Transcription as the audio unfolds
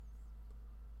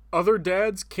Other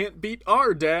dads can't beat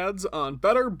our dads on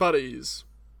Better Buddies.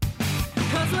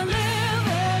 'Cause we're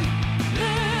living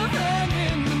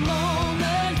in the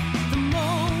moment. So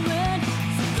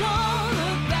don't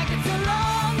look back, it's a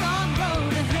long, long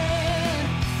road ahead.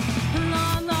 A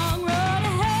long, long road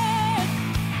ahead.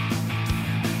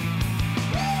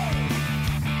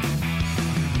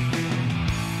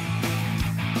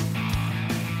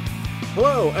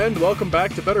 Hello, and welcome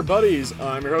back to Better Buddies.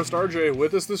 I'm your host, RJ.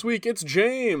 With us this week, it's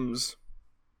James.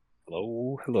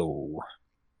 Hello. You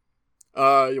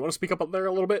want to speak up there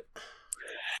a little bit?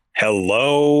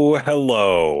 Hello,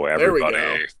 everybody. There we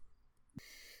go.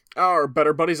 Our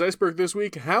Better Buddies iceberg this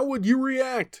week. How would you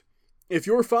react if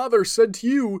your father said to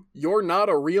you, "You're not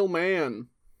a real man"?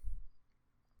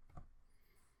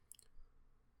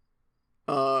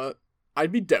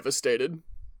 I'd be devastated.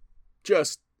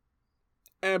 Just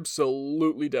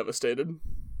absolutely devastated.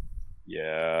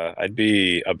 Yeah, I'd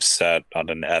be upset on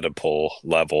an Oedipal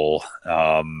level.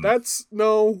 That's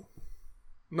no.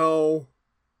 Well,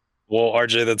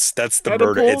 RJ, that's the Oedipal?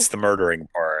 murder. It's the murdering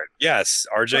part. Yes,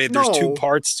 RJ. There's No. two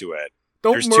parts to it.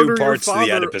 Don't There's murder two parts your to father.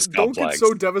 the Oedipus Don't complex. get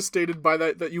so devastated by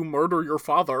that you murder your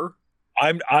father.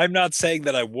 I'm not saying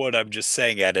that I would. I'm just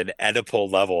saying at an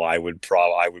Oedipal level, I would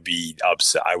be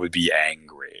upset. I would be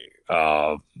angry.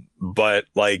 But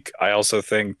like, I also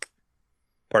think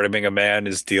part of being a man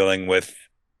is dealing with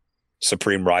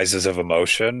supreme rises of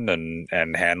emotion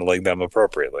and handling them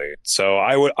appropriately. So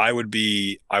I would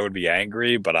be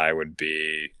angry, but I would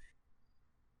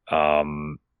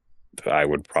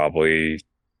probably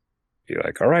be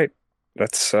like, all right,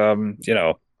 that's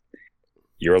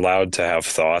you're allowed to have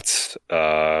thoughts,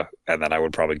 and then I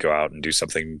would probably go out and do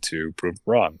something to prove them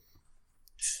wrong.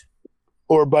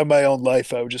 Or by my own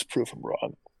life, I would just prove them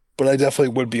wrong. But I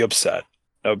definitely would be upset.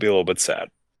 I would be a little bit sad.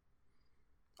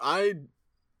 I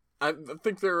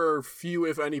think there are few,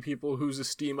 if any, people whose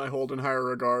esteem I hold in higher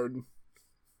regard.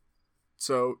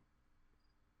 So,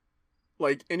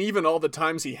 like, and even all the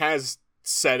times he has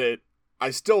said it,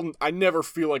 I never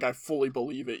feel like I fully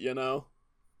believe it, you know?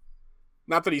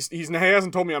 Not that he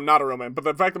hasn't told me I'm not a real man, but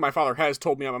the fact that my father has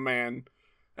told me I'm a man,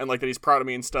 and, like, that he's proud of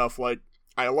me and stuff, like,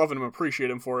 I love him and appreciate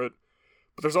him for it.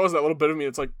 But there's always that little bit of me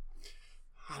that's like,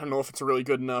 I don't know if it's really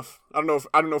good enough. I don't know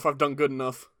if I've done good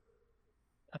enough.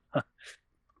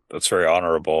 That's very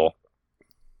honorable.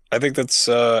 I think that's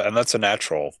a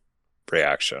natural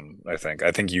reaction. I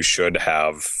think you should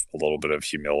have a little bit of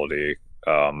humility,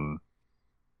 in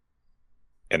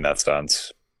that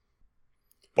sense.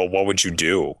 But what would you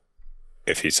do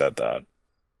if he said that?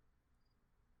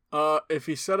 If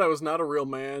he said I was not a real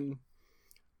man,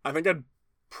 I think I'd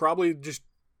probably just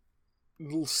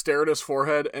stare at his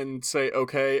forehead and say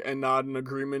okay and nod in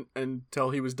agreement until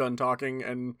he was done talking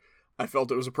and I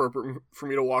felt it was appropriate for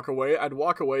me to walk away. I'd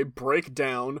walk away, break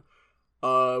down.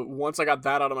 Once I got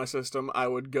that out of my system, I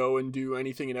would go and do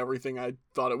anything and everything I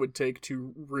thought it would take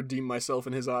to redeem myself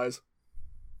in his eyes.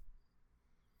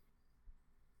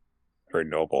 Very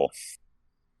noble.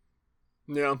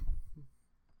 Yeah.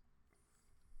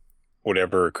 Would it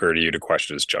ever occur to you to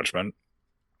question his judgment?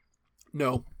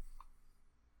 No.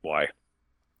 Why?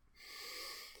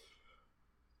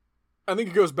 I think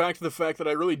it goes back to the fact that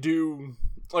I really do,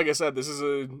 like I said, this is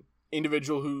an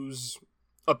individual whose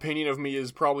opinion of me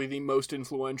is probably the most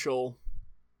influential.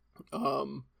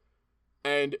 And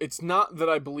it's not that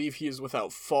I believe he is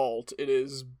without fault. It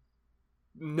is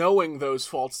knowing those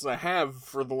faults as I have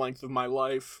for the length of my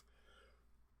life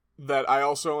that I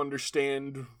also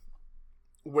understand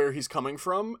where he's coming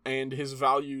from and his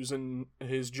values and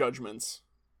his judgments.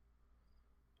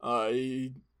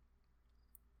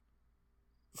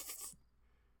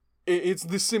 It's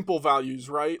the simple values,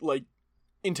 right? Like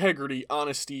integrity,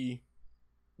 honesty,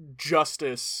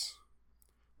 justice,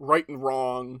 right and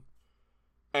wrong,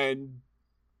 and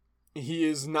he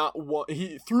is not one.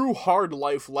 Through hard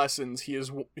life lessons,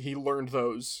 he learned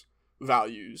those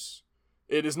values.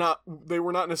 It is not. They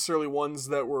were not necessarily ones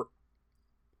that were.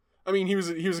 I mean, he was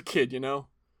a kid, you know,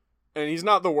 and he's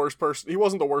not the worst person. He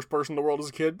wasn't the worst person in the world as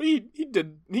a kid, but he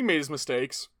made his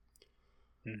mistakes,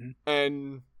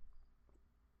 and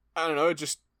I don't know.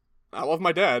 I love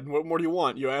my dad. What more do you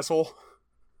want, you asshole?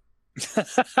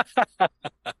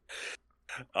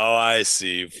 Oh, I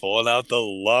see. Pulling out the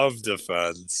love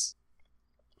defense.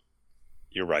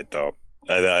 You're right, though.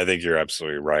 I think you're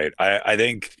absolutely right. I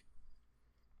think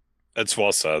that's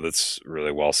well said. That's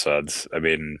really well said. I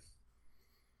mean,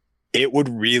 it would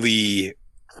really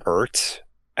hurt,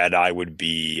 and I would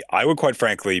quite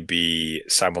frankly be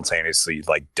simultaneously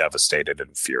like devastated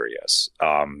and furious.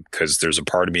 Because there's a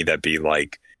part of me that'd be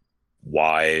like,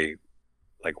 why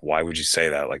would you say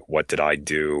that? Like, what did I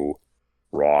do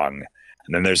wrong.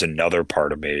 And then there's another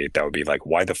part of me that would be like,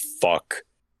 why the fuck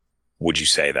would you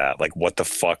say that? Like, what the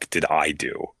fuck did I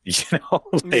do? You know,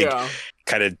 like Yeah.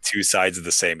 kind of two sides of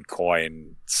the same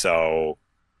coin. So,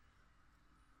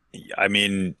 I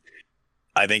mean,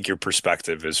 I think your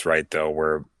perspective is right, though,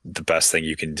 where the best thing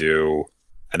you can do,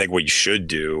 I think what you should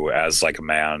do as like a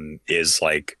man is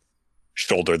like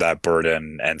shoulder that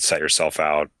burden and set yourself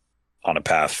out on a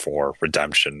path for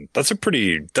redemption. That's a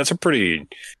pretty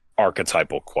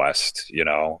archetypal quest, you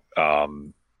know?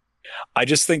 I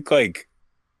just think like,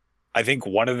 I think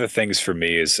one of the things for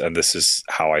me is, and this is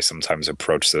how I sometimes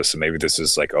approach this, and maybe this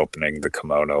is like opening the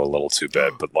kimono a little too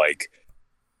bit, but like,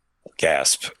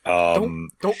 gasp. Don't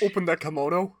open that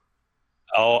kimono.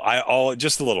 I'll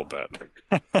just a little bit.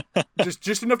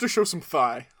 just enough to show some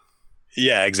thigh.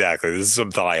 Yeah, exactly. This is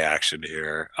some thigh action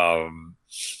here.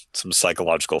 Some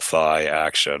psychological thigh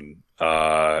action.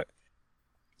 Yeah,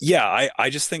 I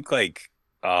just think like,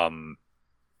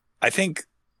 I think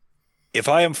if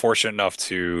I am fortunate enough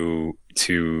to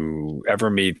ever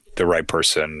meet the right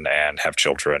person and have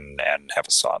children and have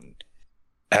a son,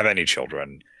 have any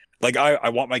children, like I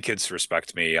want my kids to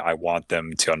respect me. I want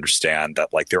them to understand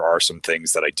that like there are some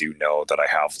things that I do know that I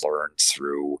have learned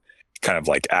through kind of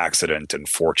like accident and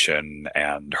fortune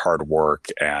and hard work,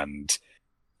 and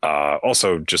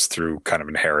also just through kind of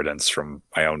inheritance from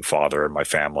my own father and my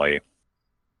family.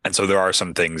 And so there are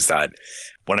some things that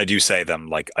when I do say them,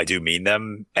 like I do mean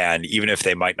them. And even if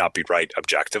they might not be right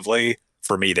objectively,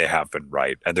 for me, they have been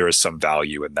right. And there is some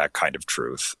value in that kind of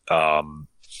truth.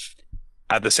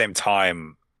 At the same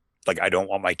time, like, I don't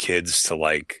want my kids to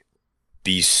like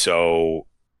be so,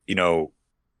 you know,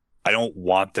 I don't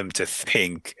want them to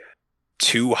think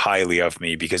too highly of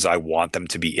me, because I want them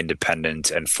to be independent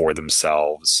and for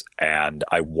themselves. And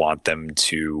I want them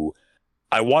to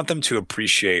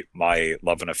appreciate my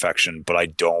love and affection, but I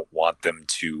don't want them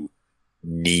to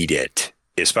need it,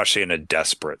 especially in a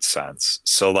desperate sense.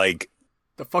 So like,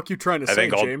 The fuck you trying to say,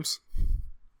 James?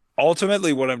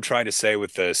 Ultimately what I'm trying to say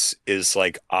with this is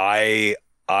like, I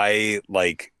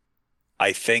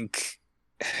think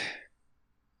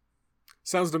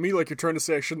Sounds to me like you're trying to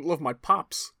say I shouldn't love my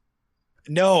pops.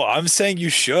 no, I'm saying you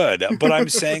should, but I'm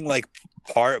saying like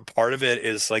part of it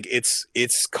is like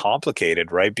it's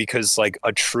complicated, right? Because like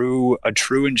a true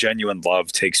and genuine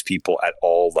love takes people at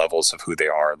all levels of who they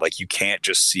are. Like you can't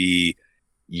just see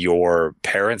your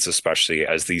parents especially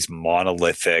as these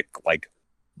monolithic like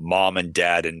mom and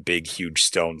dad in big huge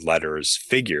stone letters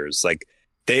figures. Like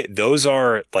those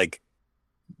are like,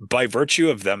 by virtue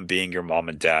of them being your mom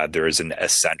and dad, there is an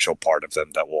essential part of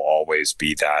them that will always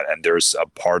be that. And there's a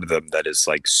part of them that is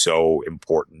like so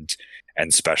important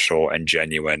and special and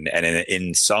genuine. And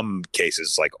in some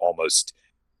cases, like almost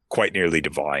quite nearly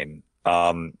divine.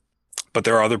 But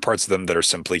there are other parts of them that are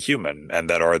simply human and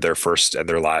that are their first and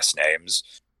their last names.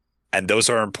 And those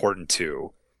are important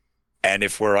too. And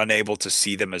if we're unable to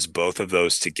see them as both of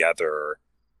those together,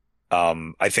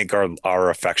 I think our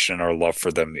affection, our love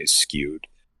for them is skewed.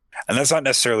 And that's not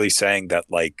necessarily saying that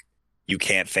like you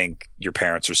can't think your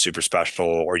parents are super special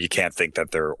or you can't think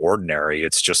that they're ordinary.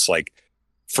 It's just like,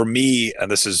 for me, and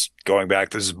this is going back,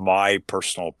 this is my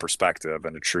personal perspective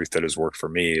and the truth that has worked for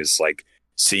me, is like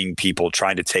seeing people,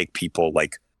 trying to take people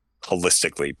like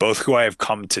holistically, both who I have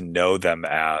come to know them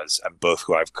as and both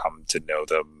who I've come to know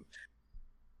them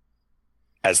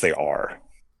as they are.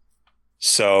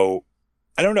 So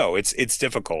I don't know. It's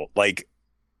difficult. Like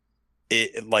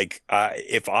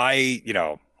if I, you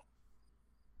know,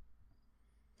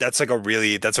 that's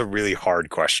a really hard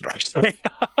question, actually.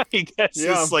 I guess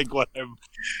is like what I'm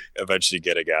eventually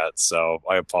getting at. So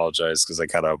I apologize because I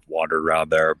kind of wandered around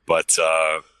there, but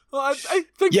Well, I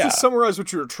think to summarize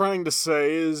what you were trying to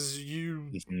say is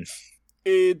you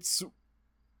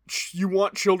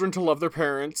want children to love their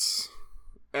parents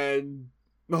and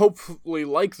hopefully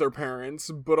like their parents,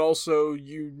 but also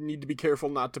you need to be careful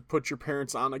not to put your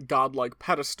parents on a godlike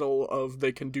pedestal of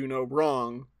they can do no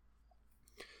wrong.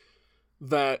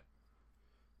 That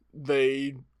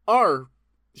they are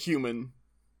human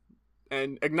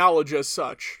and acknowledge as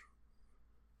such.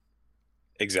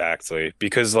 Exactly.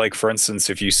 Because like, for instance,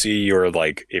 if you see your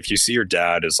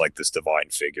dad as like this divine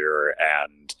figure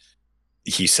and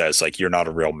he says like, you're not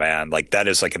a real man, like that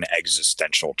is like an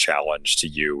existential challenge to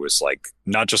you, as like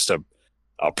not just a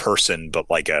person, but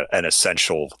like an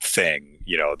essential thing,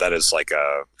 you know, that is like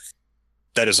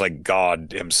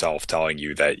God himself telling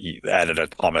you that at an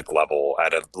atomic level,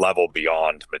 at a level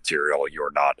beyond material,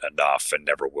 you're not enough and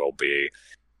never will be.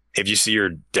 If you see your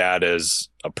dad as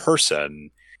a person,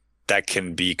 that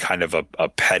can be kind of a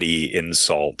petty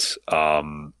insult,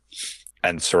 and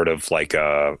sort of like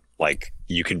a like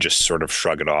you can just sort of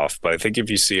shrug it off. But I think if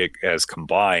you see it as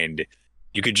combined,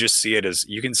 you could just see it as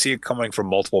you can see it coming from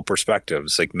multiple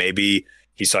perspectives. Like maybe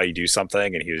he saw you do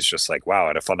something and he was just like, wow,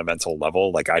 at a fundamental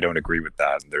level, like I don't agree with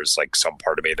that. And there's like some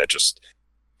part of me that just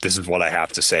this is what I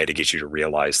have to say to get you to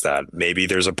realize that. Maybe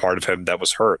there's a part of him that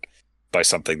was hurt by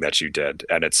something that you did,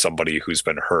 and it's somebody who's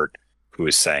been hurt who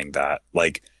is saying that.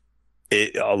 Like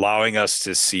it allowing us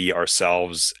to see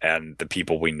ourselves and the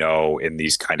people we know in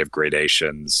these kind of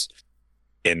gradations,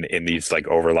 in these like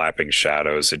overlapping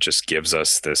shadows. It just gives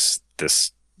us this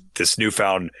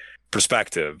newfound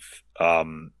perspective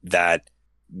that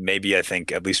maybe I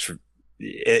think at least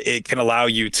it can allow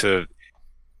you to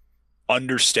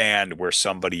understand where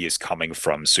somebody is coming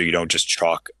from, so you don't just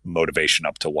chalk motivation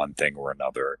up to one thing or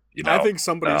another. You know, I think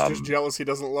somebody's just jealous he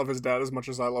doesn't love his dad as much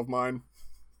as I love mine.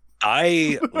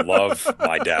 I love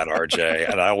my dad, RJ,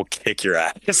 and I will kick your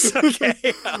ass.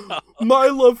 Okay, My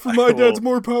love for my dad's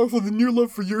more powerful than your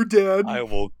love for your dad. I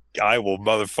will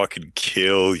motherfucking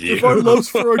kill you. If our loves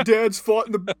for our dads fought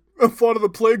on the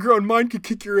playground, mine could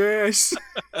kick your ass.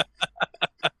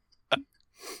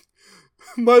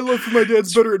 My love for my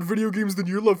dad's better at video games than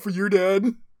your love for your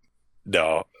dad.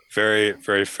 No, very,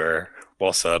 very fair.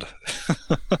 Well said.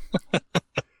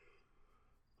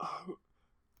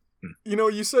 You know,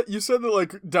 you said that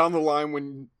like down the line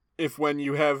when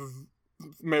you have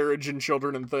marriage and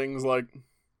children and things, like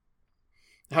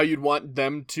how you'd want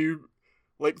them to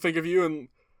like think of you. And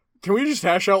can we just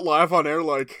hash out live on air,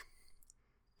 like,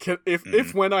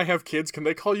 if when I have kids, can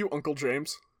they call you Uncle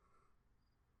James?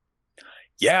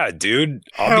 Yeah, dude,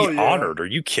 I'll Hell be yeah. honored. Are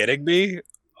you kidding me?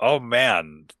 Oh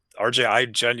man, RJ, I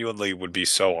genuinely would be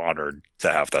so honored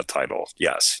to have that title.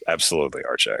 Yes, absolutely,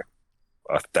 RJ.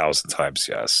 1,000 times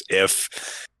yes.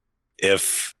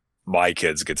 If my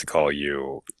kids get to call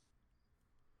you,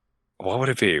 what would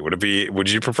it be?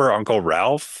 Would you prefer Uncle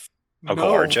Ralph? Uncle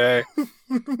No. RJ?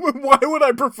 Why would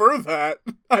I prefer that?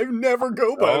 I never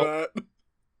go by Oh. that.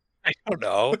 I don't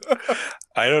know.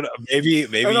 I don't know. Maybe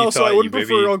And you also, thought I wouldn't you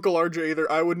prefer maybe Uncle RJ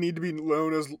either. I would need to be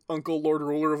known as Uncle Lord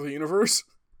Ruler of the Universe.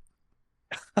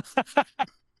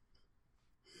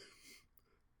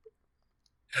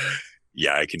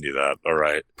 Yeah, I can do that. All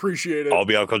right. Appreciate it. I'll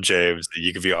be Uncle James.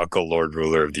 You can be Uncle Lord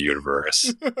Ruler of the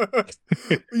Universe.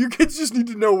 You kids just need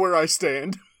to know where I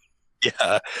stand.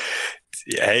 Yeah.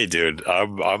 Yeah, hey, dude,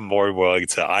 I'm more willing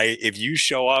to. If you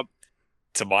show up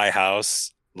to my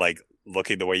house like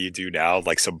looking the way you do now,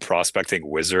 like some prospecting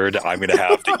wizard, I'm gonna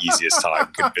have the easiest time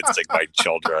convincing my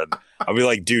children. I'll be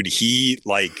like, dude,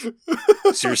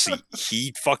 seriously,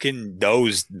 he fucking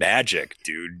knows magic,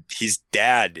 dude. His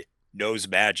dad knows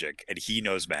magic, and he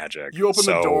knows magic. You open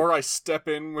the So- door, I step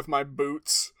in with my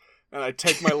boots, and I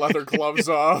take my leather gloves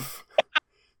off.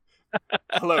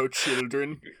 Hello,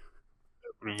 children.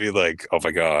 It'd be like, oh my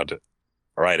god!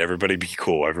 All right, everybody, be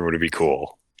cool. Everybody, be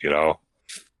cool. You know.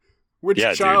 Which Yeah,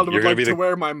 dude, child you're would gonna like be to the-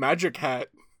 wear my magic hat?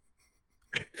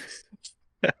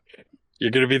 You're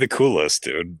gonna be the coolest,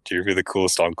 dude. You're gonna be the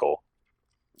coolest uncle.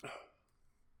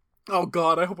 Oh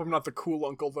god, I hope I'm not the cool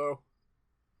uncle, though.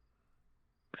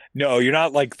 No, you're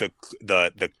not like the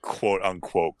quote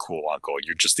unquote cool uncle.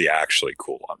 You're just the actually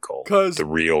cool uncle. 'Cause The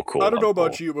real cool. I don't know uncle.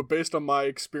 about you, but based on my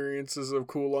experiences of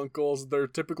cool uncles, they're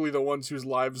typically the ones whose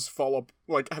lives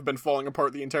have been falling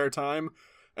apart the entire time,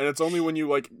 and it's only when you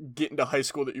like get into high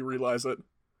school that you realize it.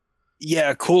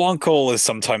 Yeah, cool uncle is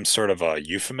sometimes sort of a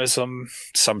euphemism.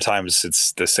 Sometimes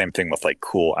it's the same thing with like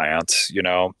cool aunt, you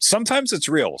know. Sometimes it's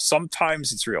real. Sometimes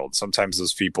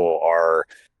those people are,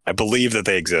 I believe that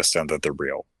they exist and that they're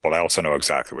real. But I also know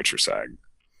exactly what you're saying.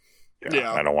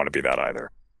 Yeah. I don't want to be that either.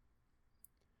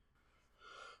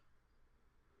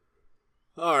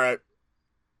 Alright.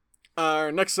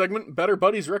 Our next segment, Better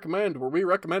Buddies Recommend, where we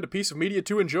recommend a piece of media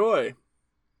to enjoy.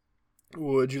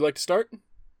 Would you like to start?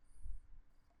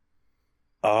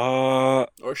 Or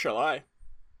shall I?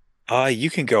 You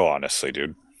can go honestly,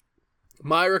 dude.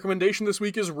 My recommendation this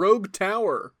week is Rogue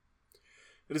Tower.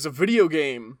 It is a video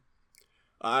game.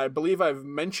 I believe I've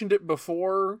mentioned it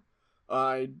before.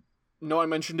 I know I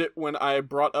mentioned it when I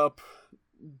brought up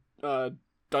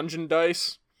Dungeon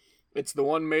Dice. It's the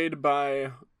one made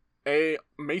by A.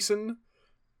 Mason.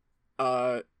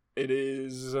 It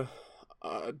is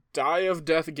Die of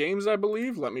Death Games, I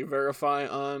believe. Let me verify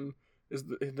on is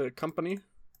the company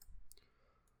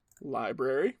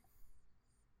library.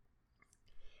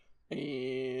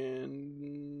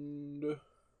 And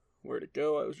where'd it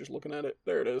go? I was just looking at it.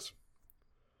 There it is.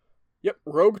 Yep,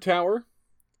 Rogue Tower.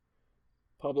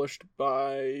 Published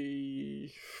by...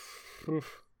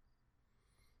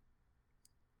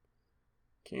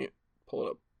 Can't pull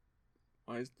it up.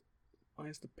 Why Why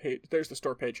is the page? There's the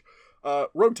store page.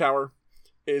 Rogue Tower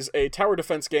is a tower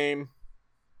defense game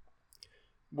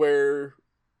where,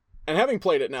 and having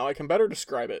played it now, I can better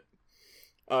describe it.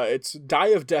 It's Die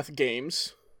of Death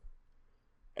Games,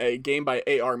 a game by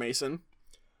A.R. Mason.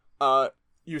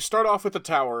 You start off with the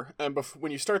tower, and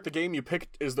when you start the game, you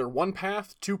pick, is there 1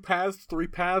 path, 2 paths, 3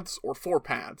 paths, or 4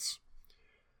 paths?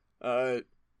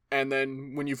 And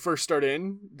then when you first start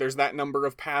in, there's that number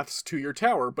of paths to your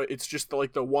tower, but it's just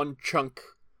like the one chunk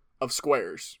of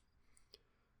squares.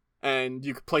 And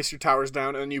you can place your towers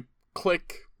down, and you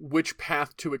click which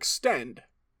path to extend.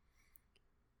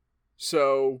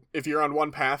 So if you're on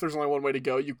one path, there's only one way to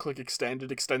go. You click extend,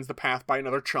 it extends the path by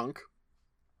another chunk.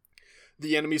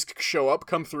 The enemies show up,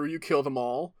 come through, you kill them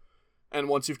all. And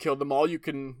once you've killed them all, you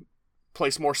can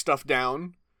place more stuff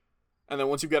down. And then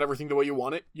once you've got everything the way you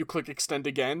want it, you click extend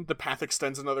again, the path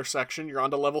extends another section, you're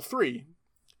on to level 3.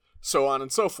 So on and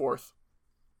so forth.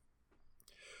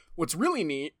 What's really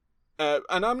neat, and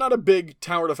I'm not a big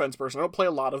tower defense person, I don't play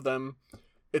a lot of them.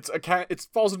 It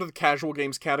falls into the casual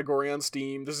games category on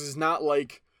Steam. This is not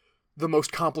like the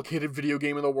most complicated video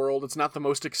game in the world. It's not the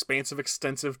most expansive,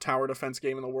 extensive tower defense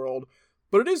game in the world.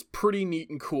 But it is pretty neat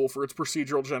and cool for its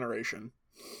procedural generation.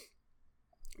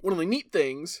 One of the neat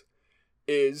things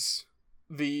is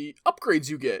the upgrades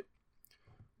you get,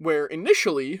 where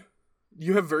initially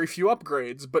you have very few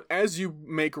upgrades, but as you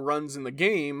make runs in the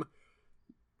game,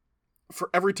 for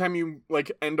every time you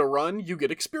end a run, you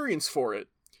get experience for it.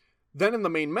 Then in the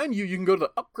main menu, you can go to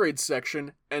the upgrade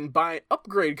section and buy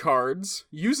upgrade cards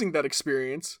using that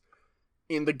experience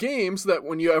in the game, so that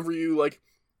whenever you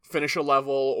finish a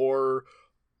level or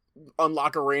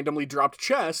unlock a randomly dropped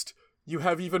chest, you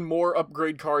have even more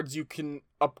upgrade cards you can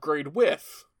upgrade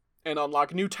with, and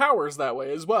unlock new towers that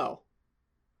way as well.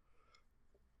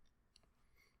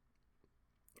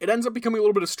 It ends up becoming a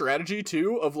little bit of strategy,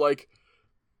 too, of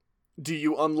do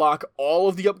you unlock all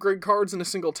of the upgrade cards in a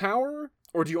single tower,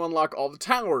 or do you unlock all the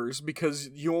towers? Because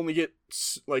you only get,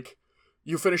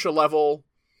 you finish a level,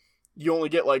 you only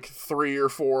get 3 or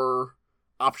 4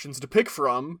 options to pick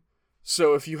from,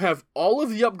 so if you have all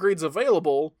of the upgrades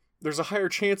available, there's a higher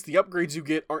chance the upgrades you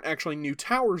get aren't actually new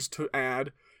towers to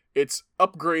add, it's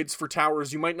upgrades for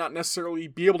towers you might not necessarily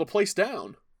be able to place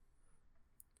down.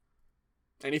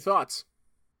 Any thoughts?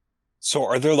 So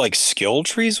are there skill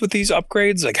trees with these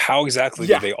upgrades? How exactly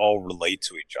do they all relate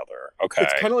to each other? Okay.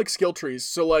 It's kind of like skill trees.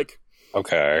 So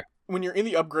okay. When you're in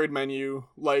the upgrade menu,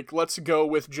 let's go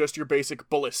with just your basic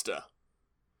ballista.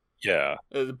 Yeah.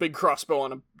 The big crossbow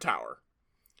on a tower.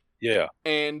 Yeah.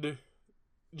 And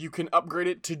you can upgrade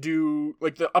it to do,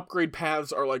 the upgrade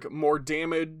paths are more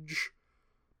damage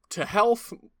to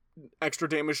health, extra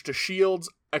damage to shields,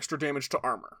 extra damage to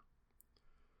armor.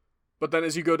 But then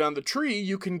as you go down the tree,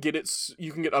 you can get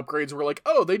upgrades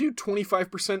where they do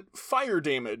 25% fire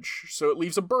damage, so it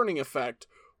leaves a burning effect,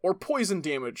 or poison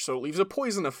damage, so it leaves a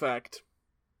poison effect.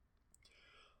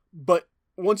 But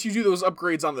once you do those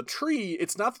upgrades on the tree,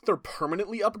 it's not that they're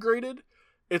permanently upgraded,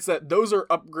 it's that those are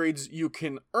upgrades you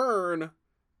can earn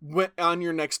on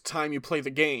your next time you play the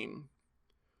game.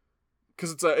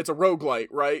 Because it's a roguelite,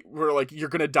 right? Where you're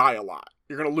gonna die a lot.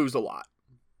 You're gonna lose a lot.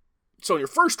 So in your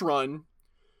first run,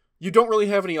 you don't really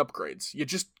have any upgrades. You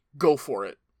just go for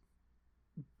it.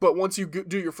 But once you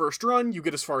do your first run, you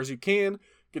get as far as you can,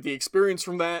 get the experience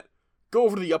from that, go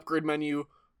over to the upgrade menu,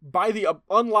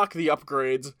 unlock the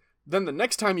upgrades, then the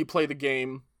next time you play the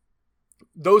game,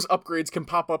 those upgrades can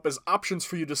pop up as options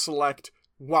for you to select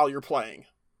while you're playing.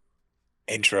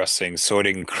 Interesting. So it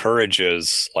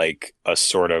encourages a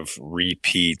sort of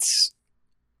repeats,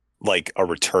 a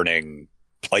returning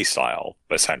playstyle,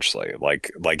 essentially.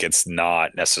 It's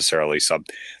not necessarily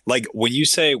when you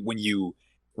say when you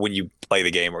play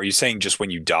the game, are you saying just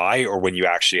when you die, or when you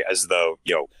actually, as though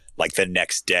the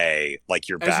next day,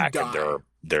 you're as back you and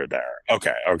they're there?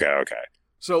 Okay.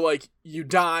 So you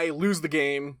die, lose the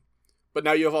game, but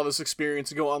now you have all this experience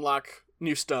to go unlock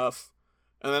new stuff,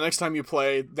 and the next time you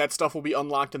play, that stuff will be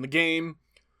unlocked in the game,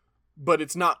 but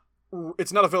it's not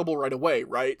available right away,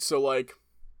 right? So you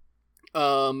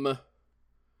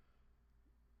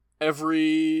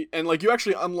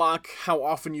actually unlock how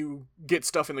often you get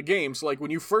stuff in the game. So when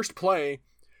you first play,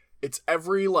 it's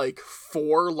every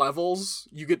 4 levels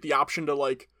you get the option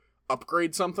to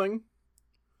upgrade something.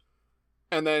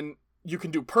 And then you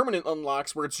can do permanent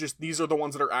unlocks where it's just these are the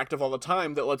ones that are active all the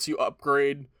time that lets you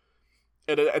upgrade.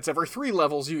 It's every 3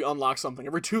 levels you unlock something,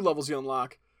 every 2 levels you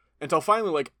unlock, until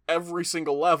finally every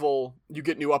single level you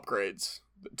get new upgrades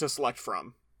to select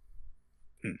from.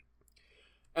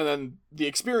 And then the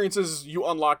experiences, you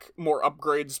unlock more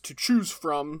upgrades to choose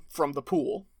from the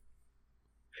pool.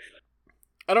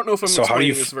 I don't know if I'm So how do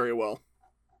you explaining this very well.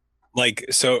 like?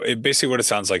 So it basically what it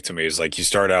sounds like to me is like you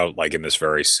start out like in this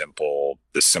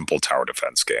simple tower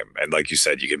defense game, and like you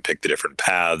said, you can pick the different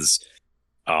paths.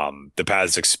 The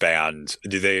paths expand.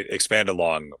 Do they expand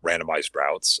along randomized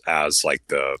routes as like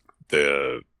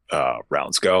the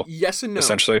rounds go? Yes and no.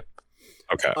 Essentially.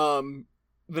 Okay.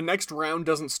 The next round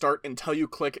doesn't start until you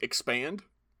click expand,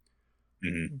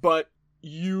 Hmm. but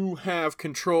you have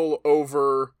control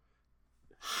over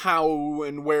how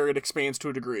and where it expands to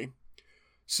a degree.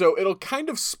 So it'll kind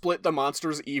of split the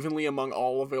monsters evenly among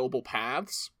all available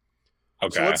paths.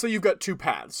 Okay. So let's say you've got two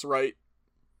paths, right?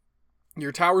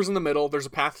 Your tower's in the middle. There's a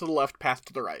path to the left, path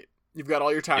to the right. You've got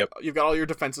all your you've got all your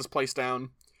defenses placed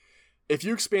down. If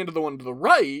you expand to the one to the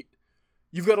right,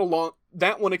 you've got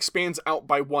that one expands out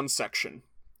by one section.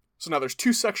 So now there's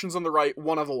two sections on the right,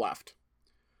 one on the left.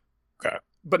 Okay.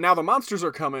 But now the monsters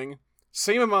are coming.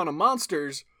 Same amount of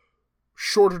monsters,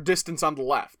 shorter distance on the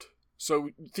left.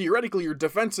 So theoretically, your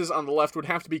defenses on the left would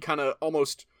have to be kind of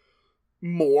almost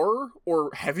more or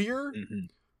heavier. Hmm.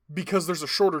 Because there's a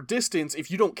shorter distance.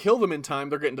 If you don't kill them in time,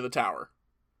 they're getting to the tower.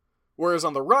 Whereas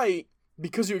on the right,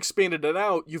 because you expanded it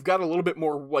out, you've got a little bit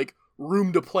more like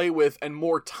room to play with and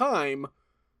more time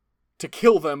to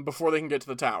kill them before they can get to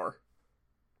the tower.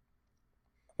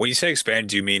 When you say expand,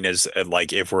 do you mean as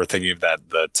like if we're thinking of that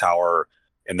the tower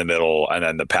in the middle and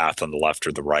then the path on the left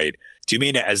or the right? Do you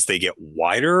mean as they get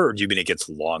wider, or do you mean it gets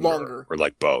longer? Longer. Or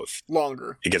like both?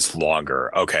 Longer. It gets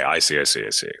longer. Okay, I see.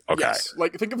 Okay. Yes.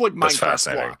 Like think of like That's Minecraft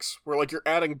fascinating. blocks, where like you're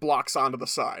adding blocks onto the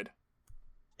side.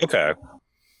 Okay.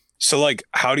 So like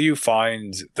how do you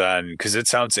find then, because it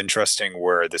sounds interesting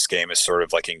where this game is sort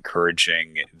of like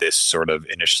encouraging this sort of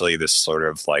initially this sort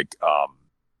of like I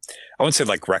wouldn't say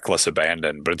like reckless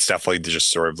abandon, but it's definitely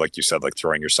just sort of like you said, like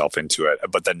throwing yourself into it,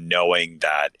 but then knowing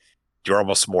that you're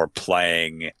almost more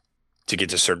playing to get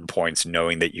to certain points,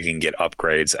 knowing that you can get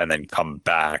upgrades and then come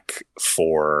back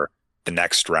for the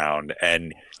next round.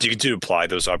 And do you get to apply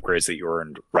those upgrades that you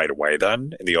earned right away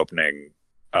then in the opening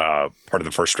part of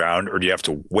the first round, or do you have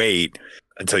to wait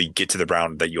until you get to the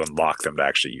round that you unlock them to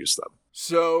actually use them?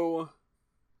 So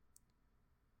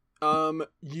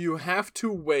you have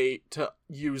to wait to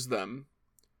use them.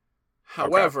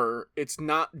 However, it's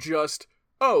not just,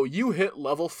 oh, you hit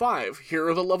level 5. Here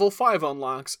are the level 5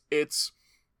 unlocks. It's,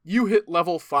 you hit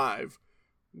level 5.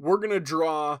 We're gonna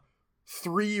draw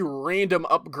 3 random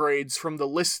upgrades from the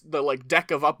list, the like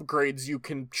deck of upgrades you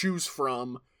can choose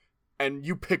from, and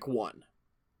you pick one.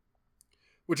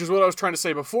 Which is what I was trying to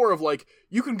say before of like,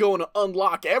 you can go and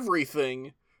unlock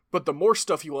everything, but the more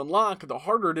stuff you unlock, the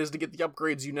harder it is to get the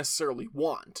upgrades you necessarily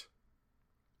want.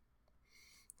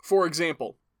 For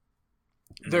example,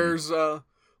 there's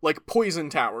like poison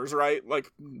towers, right?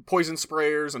 Like poison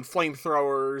sprayers and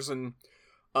flamethrowers and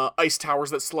ice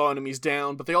towers that slow enemies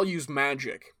down, but they all use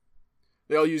magic.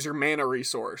 They all use your mana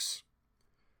resource.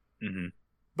 Mm-hmm.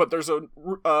 But there's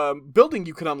a building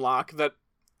you can unlock that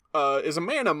is a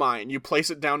mana mine. You place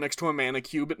it down next to a mana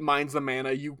cube, it mines the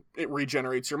mana, it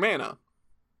regenerates your mana.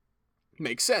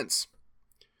 Makes sense.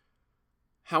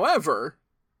 However,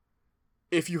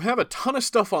 if you have a ton of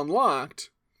stuff unlocked,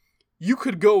 you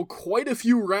could go quite a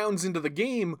few rounds into the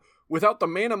game without the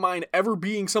mana mine ever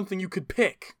being something you could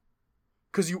pick.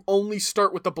 Because you only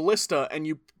start with the ballista and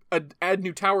you add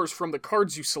new towers from the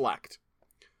cards you select.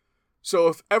 So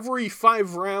if every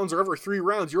 5 rounds or every 3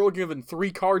 rounds you're only given 3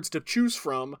 cards to choose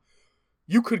from,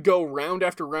 you could go round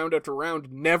after round after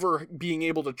round never being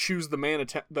able to choose the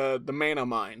mana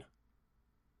mine.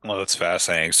 Well, that's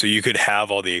fascinating. So you could have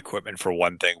all the equipment for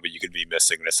one thing, but you could be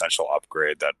missing an essential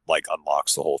upgrade that like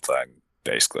unlocks the whole thing,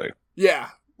 basically. Yeah,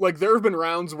 like there have been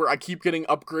rounds where I keep getting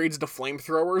upgrades to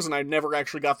flamethrowers and I never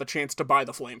actually got the chance to buy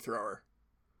the flamethrower.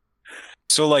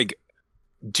 So like,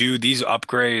 do these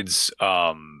upgrades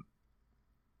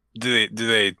do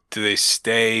they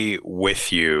stay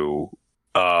with you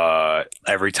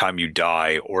every time you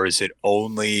die, or is it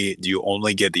only, do you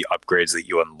only get the upgrades that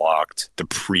you unlocked the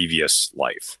previous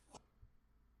life?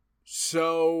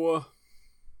 So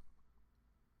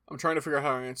I'm trying to figure out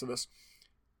how to answer this.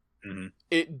 Mm-hmm.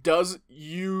 It does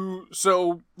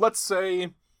so let's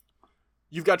say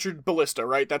you've got your ballista,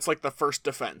 right? That's like the first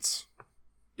defense.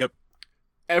 Yep.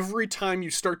 Every time you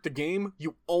start the game,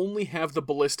 you only have the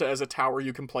ballista as a tower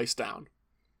you can place down.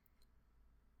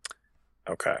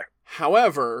 Okay.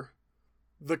 However,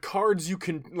 the cards you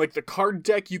can, like the card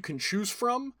deck you can choose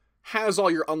from, has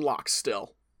all your unlocks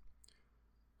still.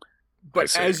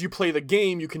 But as you play the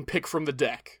game, you can pick from the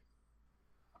deck.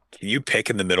 Can you pick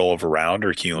in the middle of a round,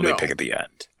 or can you only No. pick at the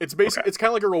end? It's basically, Okay. it's kind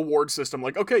of like a reward system.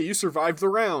 Like, okay, you survived the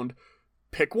round.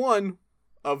 Pick one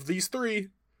of these 3.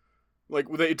 Like,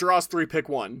 it draws 3, pick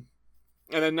 1.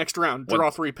 And then next round,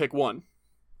 draw 3, pick 1.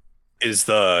 Is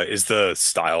the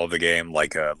style of the game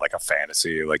like a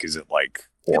fantasy? Like, is it like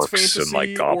It's orcs fantasy, and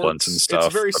like goblins and orcs. stuff?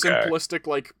 It's very Okay. simplistic,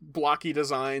 like, blocky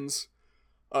designs.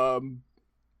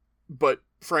 But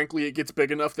frankly, it gets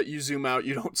big enough that you zoom out,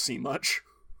 you don't see much.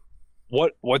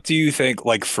 What do you think,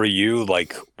 like, for you,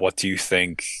 like, what do you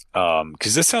think,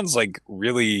 because this sounds like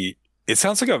really, it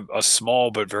sounds like a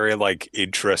small but very like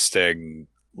interesting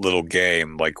little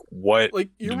game. Like, Like,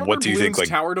 you remember what do you think, Bloons like,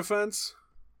 Tower Defense?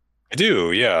 I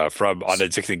do, yeah, from on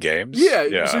Addicting Games?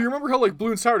 Yeah, so you remember how, like,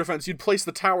 Bloons Tower Defense, you'd place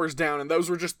the towers down, and those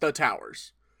were just the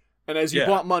towers. And as you Yeah.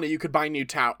 bought money, you could buy new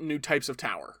types of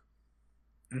tower.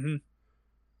 Hmm.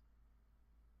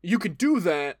 You could do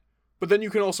that, but then you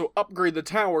can also upgrade the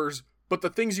towers, but the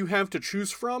things you have to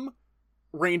choose from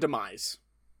randomize.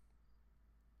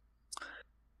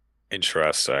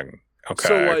 Interesting. Okay.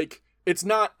 So, like, it's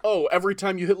not, oh, every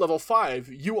time you hit level 5,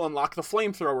 you unlock the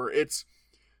flamethrower. It's,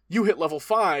 you hit level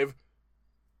 5,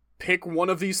 pick one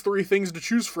of these 3 things to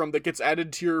choose from that gets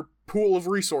added to your pool of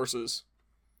resources.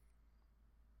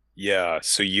 Yeah,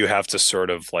 so you have to sort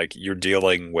of like you're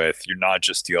not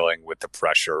just dealing with the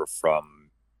pressure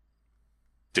from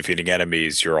defeating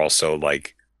enemies, you're also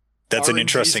like that's an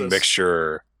interesting RNGesus.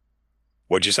 mixture.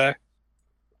 What'd you say?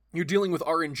 You're dealing with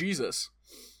RNGesus.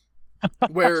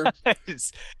 Where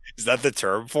Is, is that the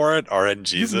term for it?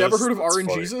 RNGesus? you've never heard of That's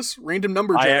funny. RNGesus? Random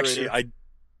number I generator. actually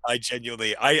I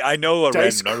genuinely I know a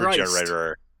Dice random number Christ.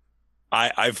 generator.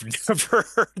 I've never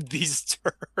heard these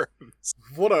terms.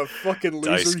 What a fucking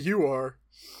loser Dice. you are.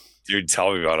 Dude,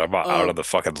 tell me about it. I'm out of the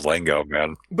fucking lingo,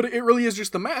 man. But it really is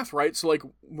just the math, right? So, like,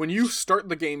 when you start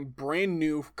the game brand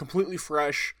new, completely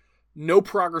fresh, no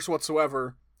progress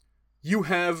whatsoever, you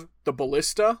have the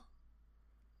ballista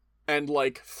and,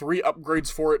 like, 3 upgrades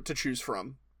for it to choose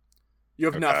from. You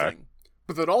have Okay. nothing.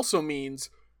 But that also means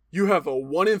you have a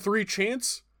 1 in 3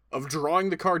 chance of drawing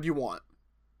the card you want.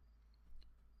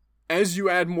 As you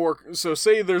add more, so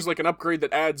say there's, like, an upgrade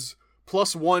that adds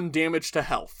 +1 damage to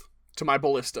health to my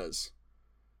ballistas.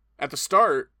 At the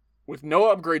start, with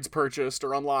no upgrades purchased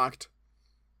or unlocked,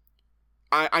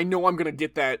 I know I'm going to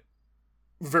get that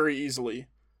very easily.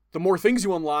 The more things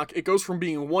you unlock, it goes from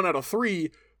being 1 out of 3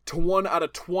 to 1 out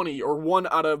of 20 or 1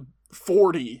 out of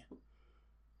 40.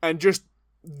 And just,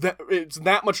 it's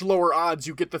that much lower odds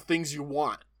you get the things you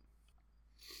want.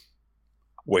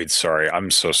 Wait, sorry. I'm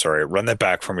so sorry. Run that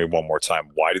back for me one more time.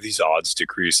 Why do these odds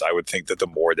decrease? I would think that the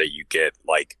more that you get,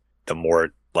 like, the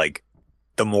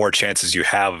more chances you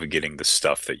have of getting the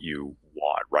stuff that you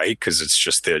want, right? Because it's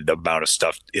just the amount of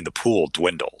stuff in the pool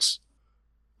dwindles.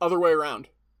 Other way around.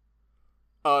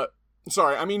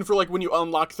 Sorry, I mean for, like, when you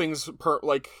unlock things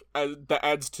that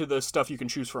adds to the stuff you can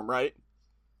choose from, right?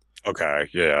 Okay,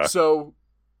 yeah. So,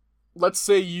 let's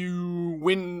say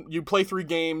you play 3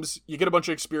 games, you get a bunch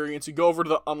of experience, you go over to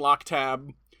the unlock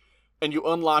tab, and you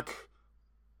unlock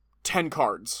 10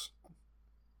 cards.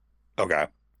 Okay.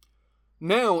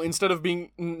 Now, instead of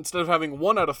having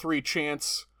 1 out of 3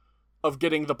 chance of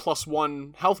getting the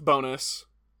 +1 health bonus,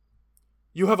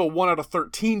 you have a 1 out of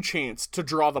 13 chance to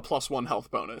draw the +1 health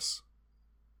bonus.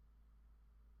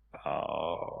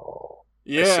 Oh.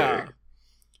 Yeah.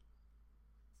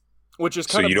 Which is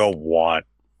So kind you don't want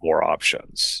more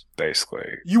options,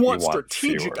 basically. You want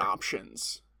strategic fewer.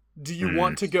 options. Do you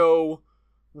want to go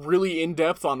really in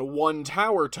depth on one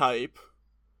tower type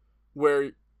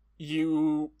where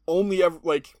you only have,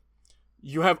 like,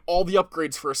 you have all the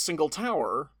upgrades for a single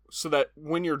tower so that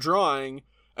when you're drawing,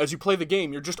 as you play the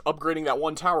game, you're just upgrading that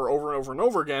one tower over and over and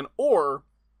over again? Or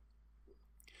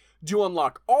do you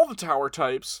unlock all the tower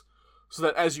types so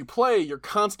that as you play, you're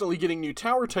constantly getting new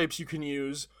tower types you can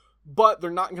use, but they're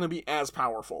not going to be as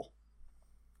powerful?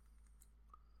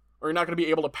 Or you're not going to be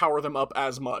able to power them up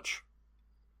as much?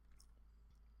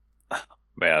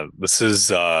 Man, this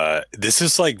is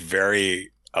like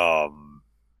very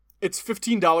It's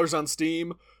 $15 on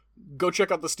Steam. Go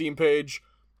check out the Steam page.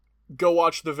 Go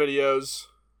watch the videos.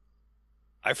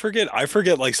 I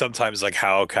forget like sometimes like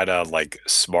how kind of like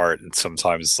smart and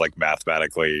sometimes like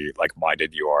mathematically like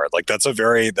minded you are. Like that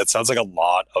sounds like a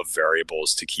lot of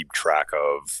variables to keep track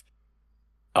of.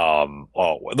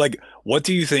 Like what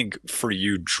do you think for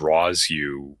you draws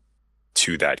you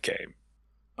to that game?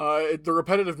 The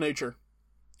repetitive nature,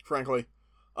 frankly.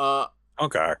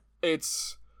 Okay.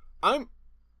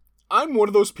 I'm one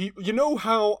of those people. You know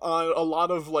how on a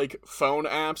lot of, like, phone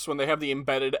apps, when they have the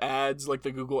embedded ads, like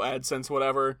the Google AdSense,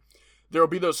 whatever, there'll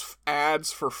be those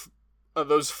ads for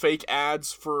those fake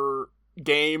ads for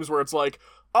games where it's like,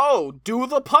 oh, do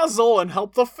the puzzle and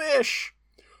help the fish.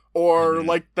 Or Mhm.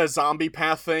 like the zombie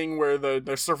path thing where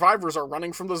the survivors are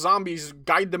running from the zombies,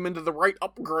 guide them into the right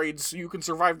upgrades so you can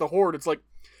survive the horde. It's like,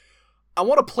 I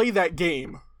want to play that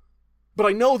game, but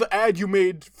I know the ad you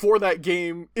made for that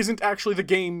game isn't actually the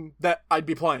game that I'd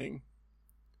be playing.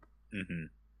 Mhm.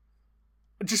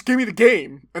 Just give me the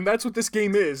game, and that's what this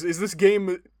game is. Is this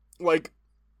game, like,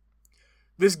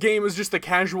 this game is just a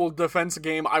casual defense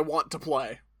game I want to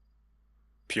play.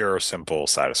 Pure, simple,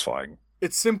 satisfying.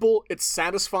 It's simple, it's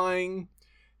satisfying,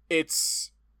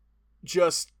 it's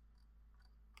just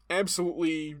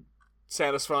absolutely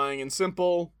satisfying and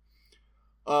simple.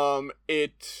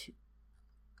 It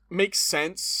makes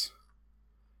sense,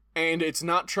 and it's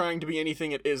not trying to be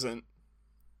anything it isn't.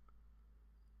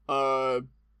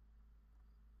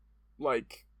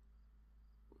 Like,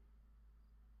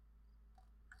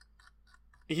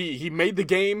 he made the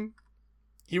game,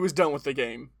 he was done with the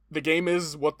game. The game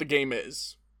is what the game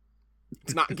is.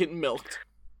 It's not getting milked.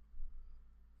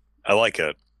 I like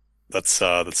it. That's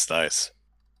nice.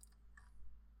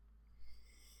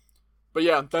 But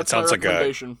yeah, that's my sounds like a-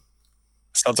 recommendation.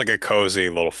 Sounds like a cozy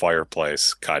little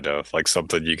fireplace, kind of like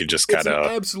something you could just It's kind an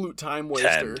of. absolute time waster.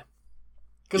 tend.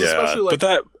 Because Yeah, especially like, but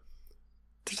that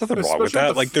there's nothing wrong with especially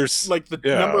that. Like there's like the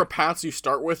yeah. number of paths you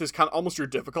start with is kind of almost your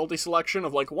difficulty selection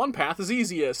of like one path is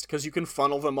easiest because you can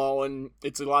funnel them all and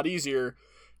it's a lot easier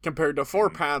compared to four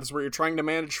paths where you're trying to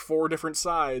manage four different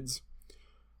sides.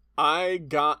 I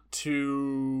got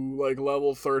to like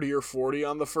level 30 or 40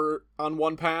 on on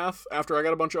one path after I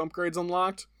got a bunch of upgrades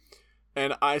unlocked,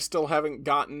 and I still haven't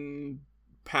gotten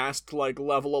past like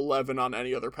level 11 on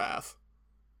any other path.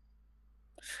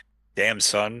 Damn,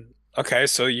 son. Okay,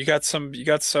 so you got some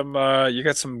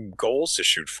goals to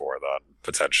shoot for then,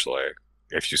 potentially,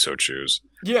 if you so choose.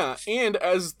 Yeah, and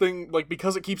as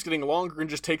because it keeps getting longer and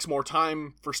just takes more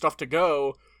time for stuff to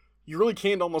go, you really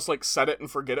can't almost like set it and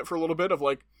forget it for a little bit of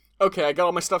like, okay, I got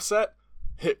all my stuff set,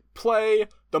 hit play,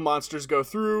 the monsters go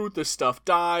through, this stuff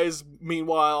dies,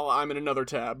 meanwhile, I'm in another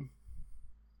tab.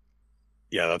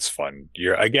 Yeah, that's fun.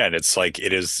 It's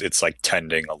like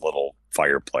tending a little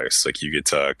fireplace. Like you get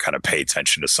to kind of pay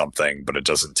attention to something, but it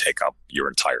doesn't take up your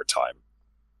entire time.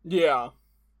 Yeah.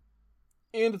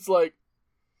 And it's like,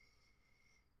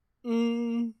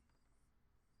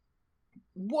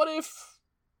 what if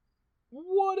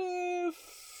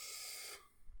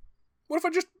I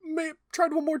just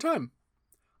tried one more time?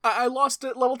 I lost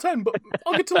at level 10, but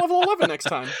I'll get to level 11 next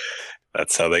time.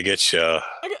 That's how they get you. I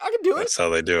can do it. That's how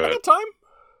they do I it. got time.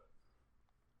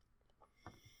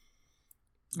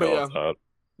 But I yeah, love that.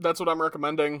 that's what I'm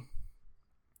recommending.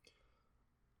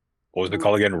 What was it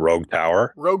called again? Rogue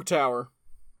Tower? Rogue Tower.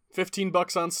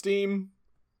 $15 on Steam.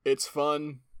 It's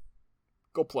fun.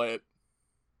 Go play it.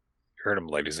 You heard him,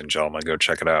 ladies and gentlemen. Go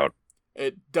check it out.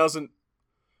 It doesn't,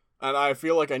 and I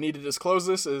feel like I need to disclose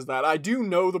this, is that I do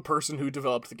know the person who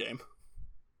developed the game.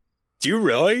 Do you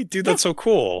really? Dude, that's so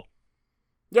cool.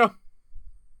 Yeah.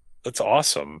 That's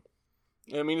awesome.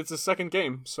 I mean, it's his second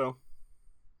game, so.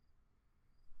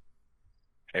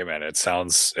 Hey man, it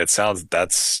sounds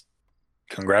that's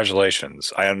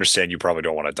congratulations. I understand you probably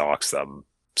don't want to dox them.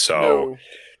 So No.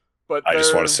 But I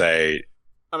just want they're- to say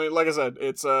I mean, like I said,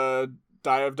 it's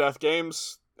Die of Death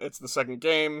Games. It's the second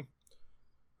game.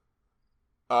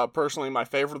 Personally, my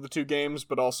favorite of the two games,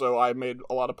 but also I made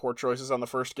a lot of poor choices on the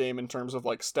first game in terms of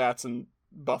like stats and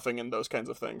buffing and those kinds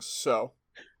of things. So,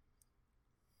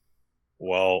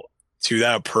 well, to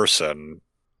that person,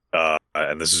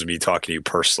 and this is me talking to you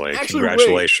personally, Actually, wait.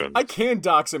 congratulations. I can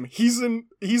dox him. He's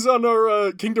on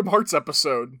our Kingdom Hearts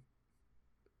episode.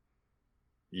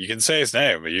 You can say his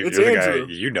name. It's You're the Andrew.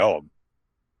 guy, you know him.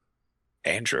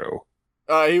 Andrew.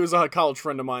 He was a college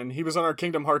friend of mine. He was on our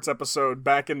Kingdom Hearts episode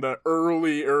back in the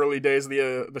early days of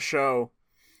the show.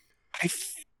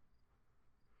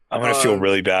 I'm gonna feel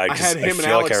really bad I because had him and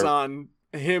feel like Alex on.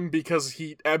 Him because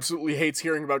he absolutely hates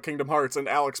hearing about Kingdom Hearts, and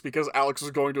Alex because Alex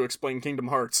was going to explain Kingdom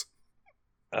Hearts.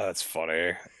 That's funny.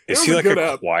 It Is was he a like good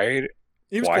a app. quiet?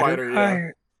 He was quieter quieter, guy? yeah.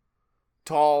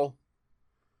 Tall.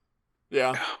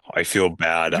 Yeah. I feel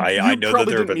bad. You I know that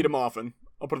probably there have didn't meet been him often.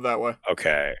 I'll put it that way.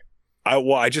 okay.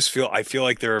 I feel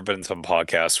like there have been some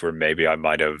podcasts where maybe we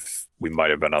might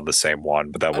have been on the same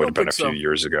one, but that I would have don't been a think few so.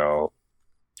 years ago.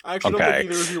 I actually don't Okay.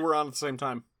 think either of you were on at the same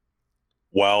time.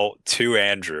 Well, to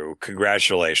Andrew,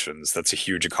 congratulations. That's a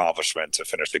huge accomplishment to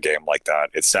finish a game like that.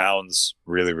 It sounds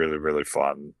really, really, really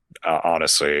fun.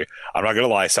 Honestly, I'm not gonna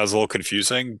lie, it sounds a little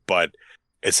confusing, but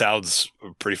it sounds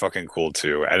pretty fucking cool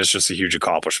too. And it's just a huge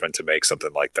accomplishment to make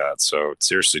something like that. So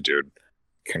seriously, dude,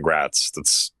 congrats.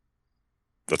 That's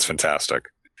fantastic.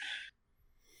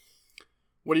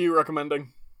 What are you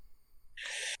recommending?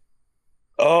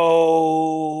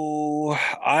 Oh,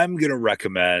 I'm gonna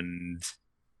recommend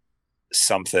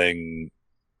something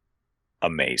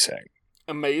amazing.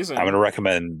 Amazing. I'm gonna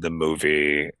recommend the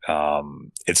movie.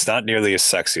 It's not nearly as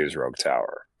sexy as Rogue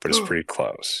Tower, but it's pretty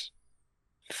close.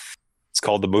 It's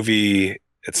called the movie.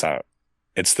 It's not.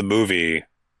 It's the movie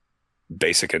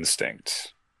Basic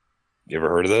Instinct. You ever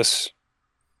heard of this?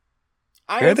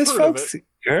 I You heard have this, heard folks? of it.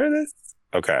 You heard of this?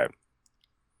 Okay. I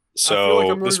So feel like I'm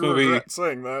going this to movie, regret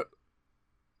saying that.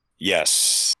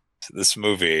 yes, this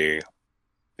movie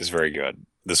is very good.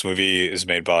 This movie is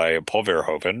made by Paul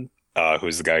Verhoeven,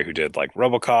 who's the guy who did like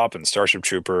RoboCop and Starship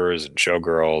Troopers and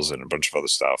Showgirls and a bunch of other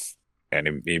stuff.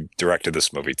 And he directed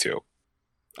this movie too.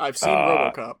 I've seen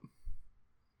Uh, RoboCop.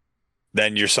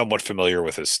 Then you're somewhat familiar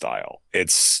with his style.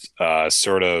 It's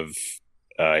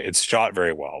it's shot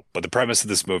very well, but the premise of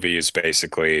this movie is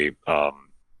basically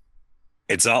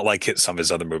it's not like some of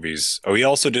his other movies. Oh, he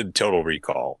also did Total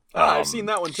Recall. I've seen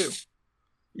that one too.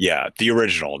 Yeah, the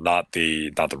original, not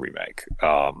the remake.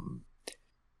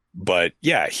 But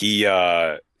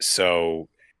yeah, so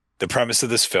the premise of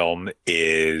this film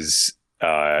is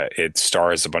it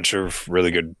stars a bunch of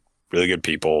really good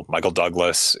people. Michael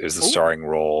Douglas is the Ooh. starring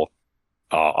role,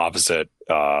 opposite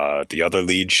the other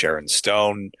lead, Sharon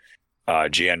Stone,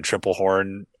 Jeanne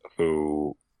Tripplehorn,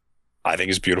 who I think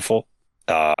is beautiful,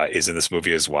 is in this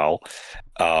movie as well.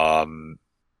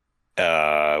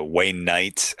 Wayne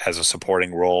Knight has a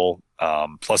supporting role,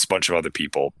 plus a bunch of other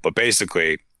people. But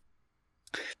basically,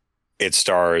 it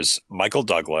stars Michael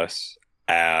Douglas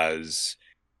as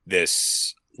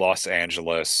this Los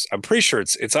Angeles. I'm pretty sure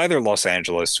it's either Los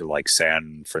Angeles or like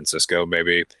San Francisco,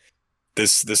 maybe.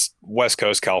 This West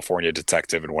Coast California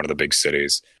detective in one of the big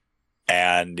cities,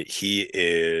 and he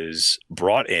is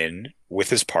brought in with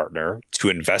his partner to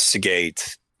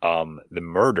investigate the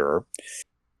murder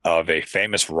of a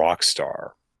famous rock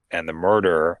star, and the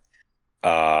murder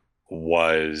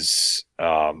was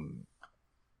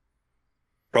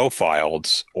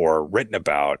profiled or written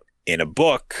about in a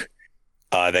book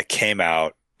that came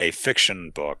out, a fiction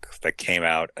book that came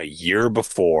out a year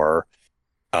before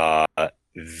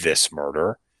this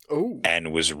murder, Oh.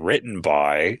 and was written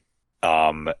by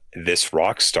this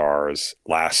rock star's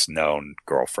last known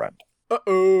girlfriend.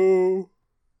 Uh-oh.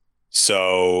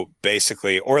 So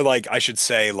basically, or like I should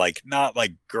say, like not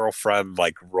like girlfriend,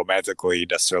 like romantically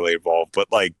necessarily involved,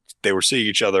 but like they were seeing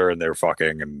each other and they were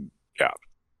fucking, and yeah.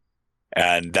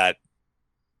 And that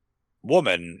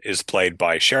woman is played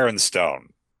by Sharon Stone,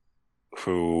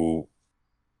 who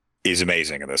is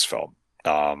amazing in this film.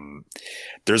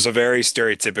 There's a very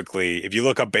stereotypically, if you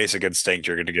look up Basic Instinct,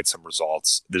 you're going to get some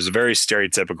results. There's a very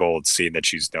stereotypical scene that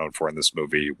she's known for in this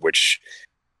movie, which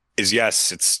is,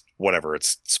 yes, it's whatever,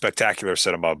 it's spectacular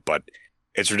cinema, but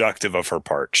it's reductive of her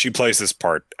part. She plays this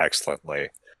part excellently.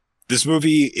 This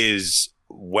movie is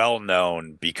well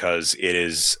known because it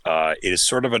is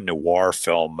sort of a noir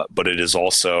film, but it is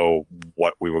also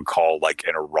what we would call like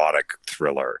an erotic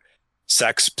thriller.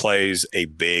 Sex plays a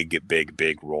big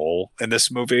role in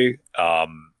this movie,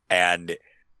 and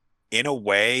in a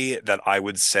way that I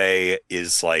would say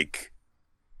is like,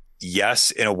 yes,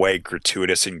 in a way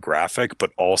gratuitous and graphic,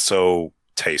 but also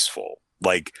tasteful.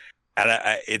 Like, and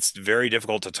it's very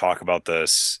difficult to talk about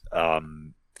this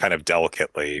kind of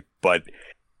delicately, but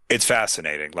it's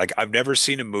fascinating. Like, I've never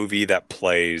seen a movie that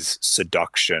plays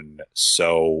seduction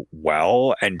so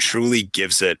well and truly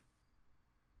gives it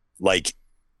like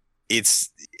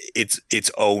its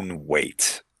own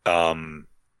weight.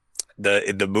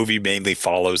 The movie mainly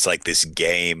follows like this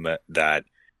game that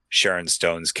Sharon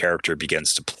Stone's character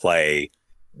begins to play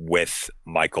with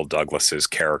Michael Douglas's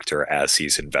character as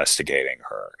he's investigating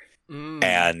her.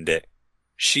 And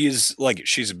she's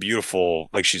beautiful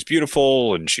and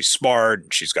she's smart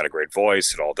and she's got a great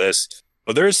voice and all this,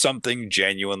 but there is something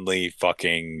genuinely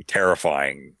fucking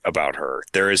terrifying about her.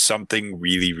 There is something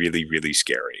really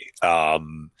scary.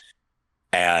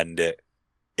 And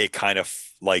it kind of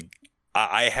like,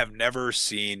 I have never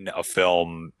seen a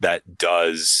film that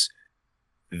does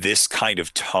this kind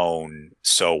of tone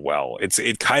so well.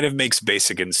 It kind of makes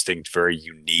Basic Instinct very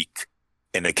unique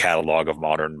in the catalog of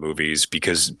modern movies,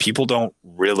 because people don't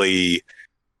really,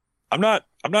 I'm not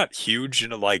huge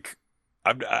into like,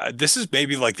 this is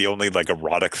maybe like the only like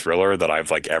erotic thriller that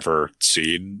I've like ever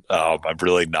seen. I'm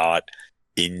really not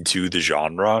into the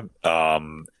genre.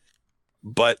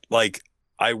 But like,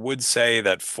 I would say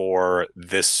that for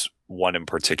this one in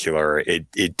particular,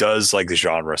 it does like the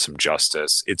genre some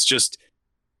justice.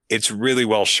 It's really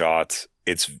well shot.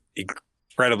 It's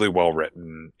incredibly well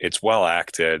written. It's well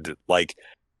acted. Like,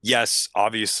 yes,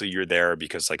 obviously you're there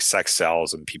because like sex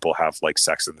sells and people have like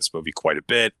sex in this movie quite a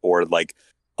bit, or like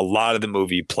a lot of the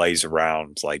movie plays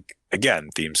around, like, again,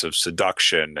 themes of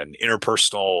seduction and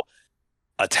interpersonal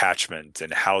attachment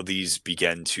and how these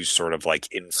begin to sort of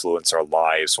like influence our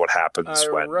lives. What happens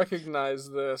I when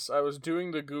recognize this. I was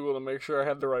doing the Google to make sure I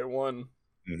had the right one.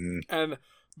 Mhm. And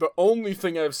the only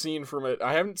thing I've seen from it,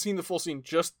 I haven't seen the full scene,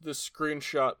 just the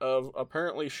screenshot of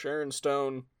apparently Sharon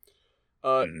Stone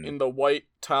in the white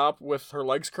top with her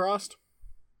legs crossed,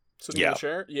 sitting in Yeah. the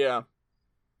chair. Yeah.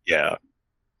 Yeah.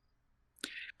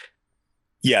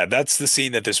 Yeah, that's the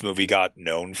scene that this movie got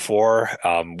known for,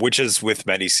 which is with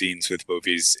many scenes with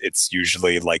movies, it's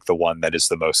usually like the one that is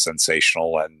the most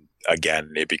sensational. And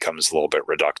again, it becomes a little bit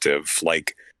reductive.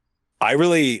 Like,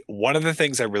 one of the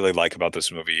things I really like about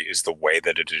this movie is the way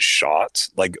that it is shot.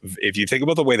 Like, if you think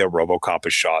about the way that RoboCop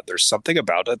is shot, there's something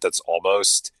about it that's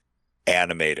almost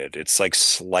animated. It's like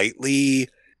slightly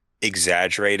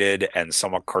exaggerated and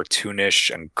somewhat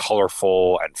cartoonish and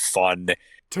colorful and fun.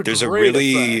 To There's a great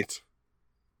really effect.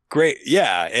 great,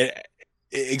 yeah,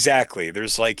 exactly.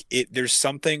 There's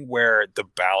something where the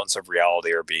bounds of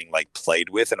reality are being like played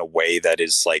with in a way that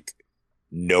is like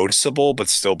noticeable but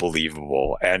still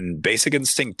believable. And Basic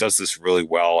Instinct does this really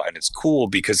well, and it's cool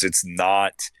because it's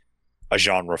not a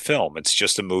genre film. It's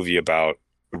just a movie about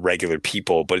regular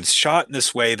people, but it's shot in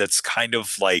this way that's kind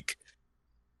of like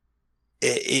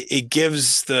it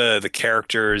gives the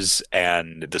characters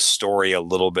and the story a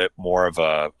little bit more of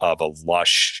a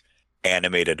lush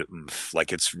animated oomph.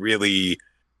 Like, it's really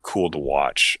cool to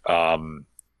watch. And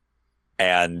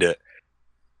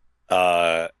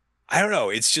I don't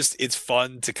know, it's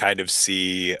fun to kind of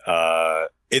see.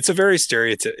 It's a very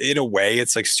in a way,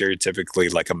 it's like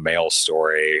stereotypically like a male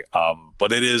story.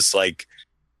 But it is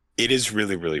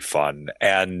really, really fun.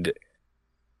 And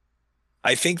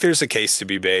I think there's a case to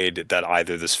be made that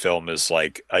either this film is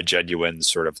like a genuine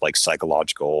sort of like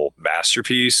psychological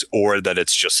masterpiece, or that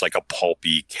it's just like a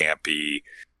pulpy, campy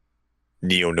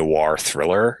neo-noir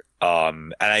thriller.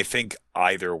 And I think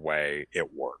either way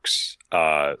it works.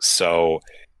 So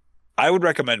I would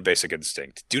recommend Basic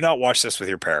Instinct. Do not watch this with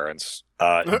your parents.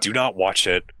 Do not watch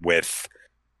it with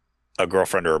a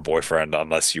girlfriend or a boyfriend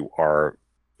unless you are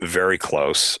very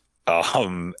close.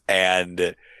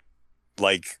 And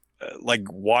like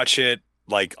watch it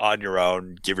like on your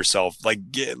own. Give yourself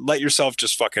let yourself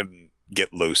just fucking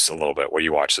get loose a little bit when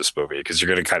you watch this movie, because you're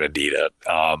gonna kind of need it.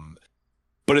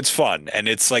 But it's fun, and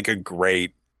it's like a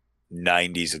great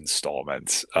 90s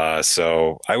installment.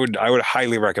 So I would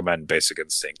highly recommend Basic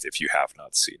Instinct if you have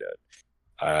not seen it.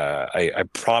 I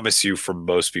promise you, for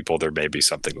most people, there may be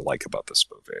something to like about this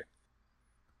movie.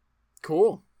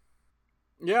 Cool.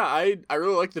 Yeah, I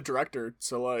really like the director,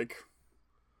 so like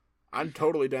I'm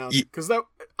totally down. Because that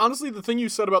honestly, the thing you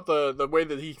said about the way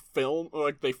that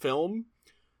they film,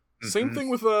 same thing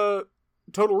with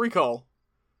Total Recall,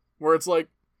 where it's like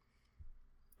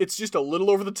it's just a little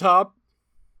over the top,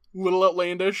 little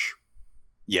outlandish.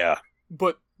 Yeah.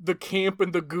 But the camp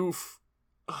and the goof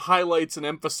highlights and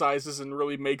emphasizes and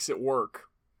really makes it work.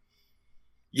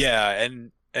 Yeah,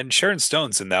 and Sharon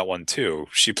Stone's in that one too.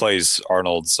 She plays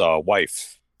Arnold's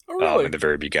wife. Oh, really? In the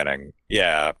very beginning.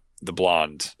 Yeah, the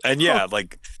blonde. And yeah,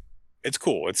 like, it's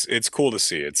cool. It's cool to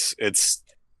see. It's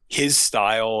his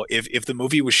style. If the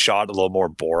movie was shot a little more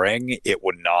boring, it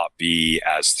would not be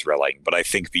as thrilling. But I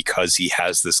think because he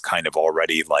has this kind of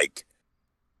already like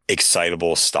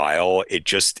excitable style,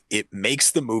 it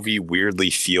makes the movie weirdly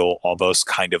feel almost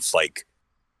kind of like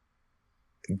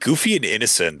goofy and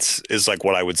innocent, is like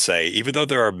what I would say, even though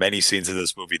there are many scenes in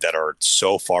this movie that are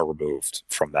so far removed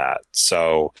from that.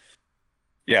 So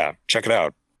yeah, check it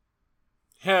out.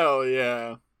 Hell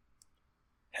yeah.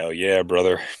 Hell yeah,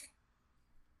 brother.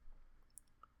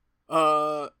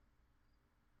 Do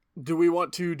we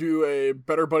want to do a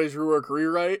Better Buddies Rework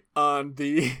rewrite on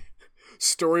the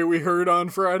story we heard on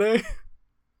Friday?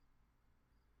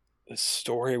 The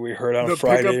story we heard on The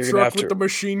Friday. pickup truck with the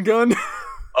machine gun?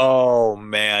 Oh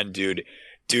man, dude,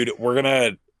 we're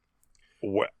gonna.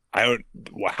 How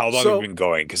long have we been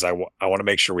going? Because I want to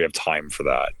make sure we have time for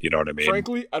that. You know what I mean?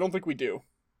 Frankly, I don't think we do.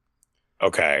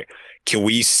 Okay, can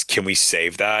we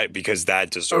save that, because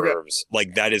that deserves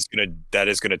that is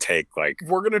gonna take like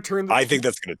we're gonna turn. I think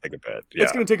that's gonna take a bit. Yeah,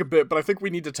 it's gonna take a bit, but I think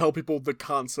we need to tell people the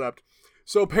concept.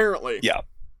 So apparently, yeah,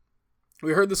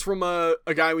 we heard this from a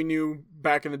guy we knew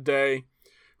back in the day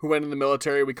who went in the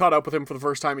military. We caught up with him for the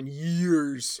first time in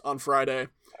years on Friday,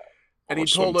 and he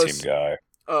told us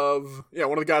of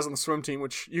one of the guys on the swim team,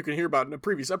 which you can hear about in a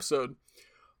previous episode.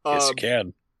 Yes, you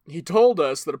can. He told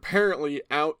us that apparently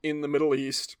out in the Middle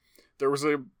East, there was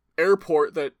an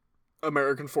airport that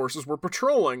American forces were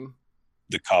patrolling.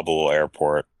 The Kabul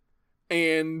airport.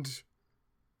 And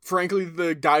frankly,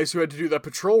 the guys who had to do that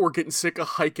patrol were getting sick of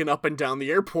hiking up and down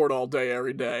the airport all day,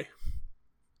 every day.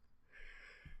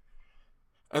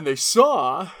 And they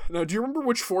saw... Now, do you remember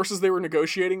which forces they were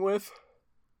negotiating with?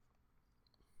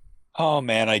 Oh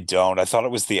man, I don't. I thought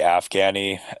it was the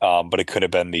Afghani, but it could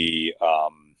have been the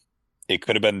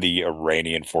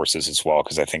Iranian forces as well,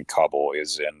 because I think Kabul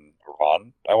is in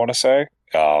Iran, I want to say.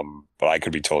 But I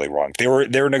could be totally wrong. They were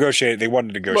negotiating. They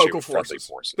wanted to negotiate Local with friendly forces.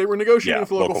 forces. They were negotiating Yeah,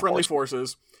 with local local friendly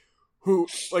forces who,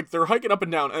 like, they're hiking up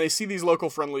and down, and they see these local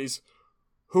friendlies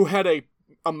who had a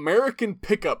American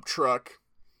pickup truck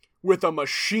with a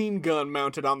machine gun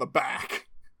mounted on the back.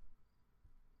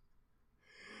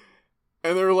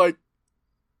 And they're like,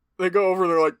 they go over,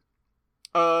 they're like,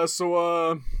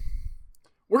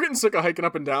 we're getting sick of hiking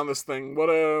up and down this thing. What,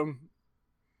 you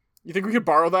think we could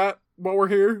borrow that while we're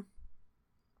here?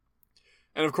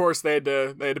 And of course, they had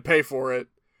to pay for it.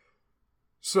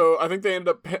 So I think they ended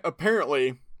up,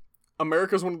 apparently,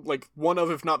 America's one of,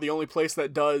 if not the only place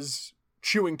that does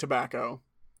chewing tobacco.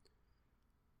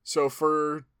 So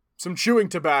for some chewing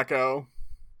tobacco,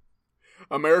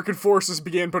 American forces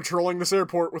began patrolling this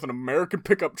airport with an American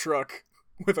pickup truck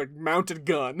with a mounted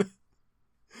gun.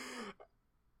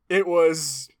 It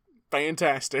was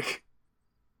fantastic.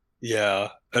 Yeah,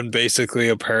 and basically,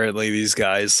 apparently, these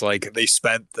guys they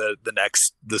spent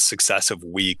the successive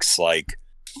weeks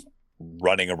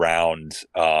running around,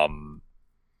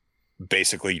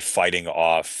 basically fighting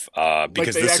off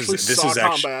because they this is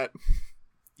combat.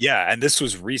 Yeah, and this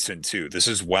was recent too. This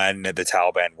is when the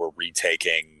Taliban were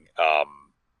retaking.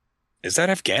 Is that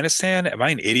Afghanistan? Am I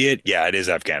an idiot? Yeah, it is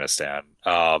Afghanistan.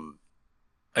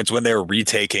 It's when they were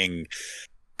retaking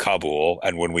Kabul,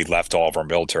 and when we left all of our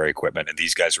military equipment, and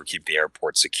these guys were keeping the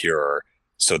airport secure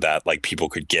so that people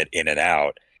could get in and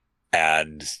out.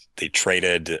 And they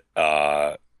traded,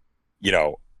 I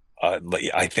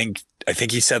think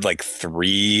he said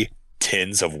 3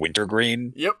 tins of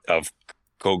wintergreen. Yep. Of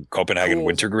Copenhagen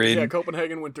wintergreen. Yeah,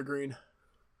 Copenhagen wintergreen.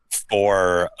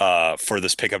 For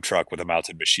this pickup truck with a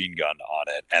mounted machine gun on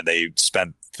it, and they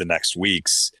spent the next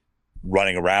weeks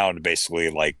running around,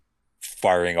 basically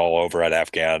firing all over at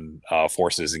Afghan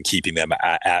forces and keeping them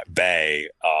at bay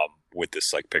with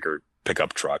this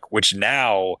pickup truck, which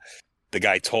now the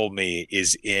guy told me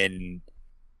is in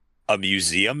a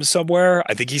museum somewhere.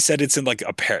 I think he said it's in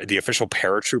the official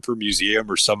paratrooper museum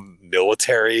or some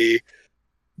military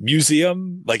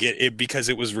museum, because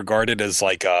it was regarded as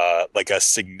a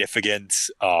significant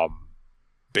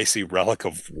basically relic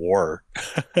of war.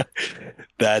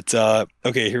 That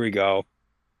okay, here we go.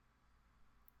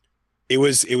 It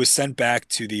was sent back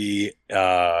to the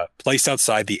place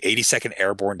outside the 82nd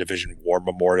Airborne Division War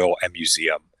Memorial and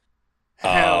Museum.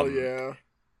 Hell yeah.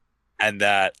 And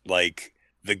that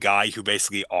the guy who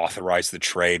basically authorized the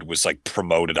trade was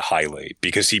promoted highly,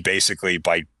 because he basically,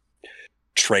 by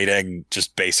trading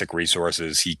just basic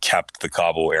resources, he kept the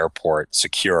Kabul airport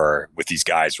secure with these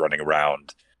guys running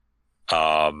around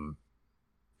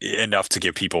enough to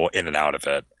get people in and out of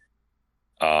it.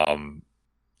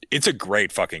 It's a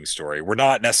great fucking story. We're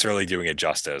not necessarily doing it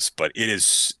justice, but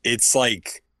it's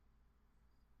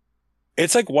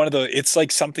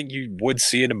something you would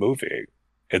see in a movie.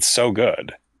 It's so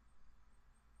good.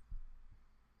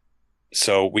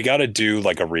 So we got to do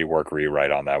a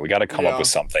rewrite on that. We got to come up with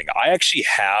something. I actually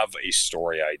have a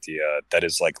story idea that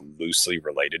is loosely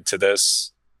related to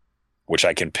this, which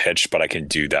I can pitch, but I can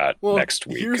do that next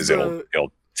week because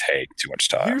it'll take too much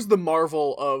time. Here's the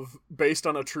marvel of based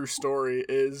on a true story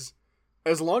is,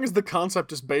 as long as the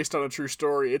concept is based on a true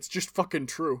story, it's just fucking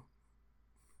true.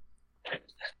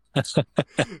 That's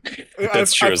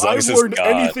true. As long as I've learned it's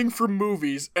anything from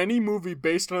movies, any movie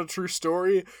based on a true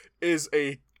story is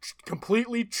a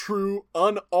completely true,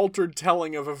 unaltered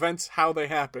telling of events how they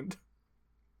happened.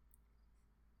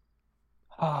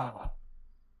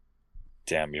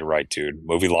 Damn, you're right, dude.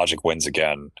 Movie logic wins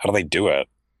again. How do they do it?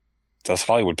 That's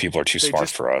Hollywood people are too smart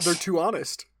for us. They're too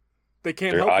honest. They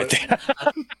can't help it.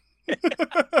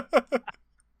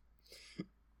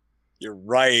 You're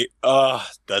right.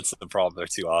 That's the problem. They're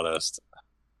too honest.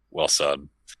 Well said.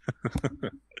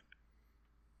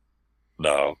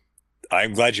 No.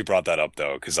 I'm glad you brought that up,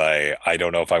 though, because I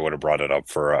don't know if I would have brought it up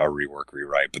for a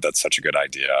rewrite, but that's such a good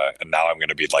idea. And now I'm going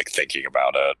to be thinking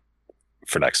about it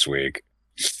for next week.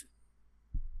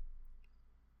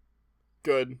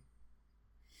 Good.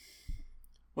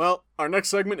 Well, our next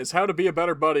segment is How to Be a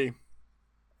Better Buddy,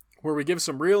 where we give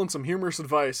some real and some humorous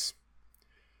advice.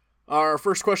 Our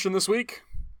first question this week: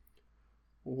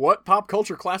 what pop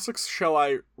culture classics shall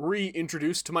I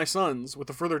reintroduce to my sons? With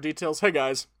the further details, hey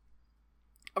guys,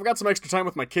 I've got some extra time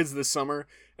with my kids this summer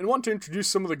and want to introduce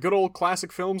some of the good old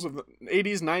classic films of the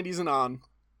 80s, 90s, and on.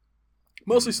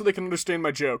 Mostly so they can understand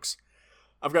my jokes.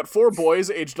 I've got 4 boys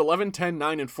aged 11, 10,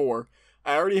 9, and 4.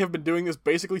 I already have been doing this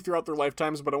basically throughout their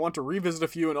lifetimes, but I want to revisit a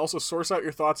few and also source out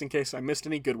your thoughts in case I missed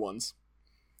any good ones.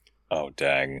 Oh,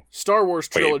 dang. Star Wars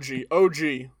Trilogy,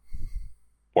 OG.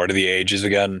 What are the ages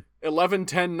again? 11,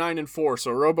 10, 9, and 4,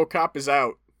 so RoboCop is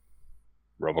out.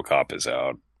 RoboCop is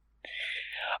out.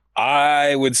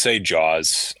 I would say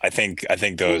Jaws. I think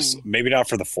those maybe not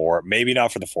for the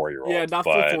 4-year-old. Yeah, not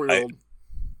for the 4-year-old.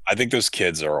 I think those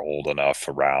kids are old enough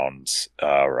around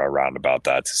about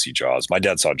that to see Jaws. My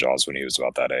dad saw Jaws when he was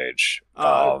about that age.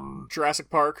 Jurassic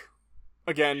Park.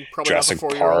 Again, probably Jurassic not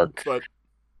the 4-year-old, Park. but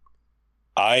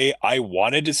I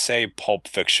wanted to say Pulp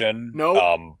Fiction.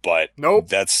 Nope. But Nope.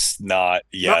 that's not.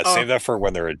 Yeah, save that for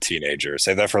when they're a teenager.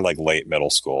 Save that for like late middle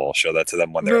school. Show that to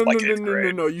them when they're in like 8th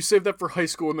grade. No. You save that for high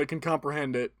school and they can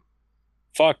comprehend it.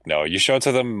 Fuck no. You show it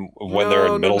to them when they're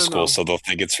in middle school, so they'll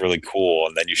think it's really cool,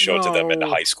 and then you show it to them in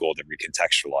high school to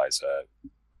recontextualize it.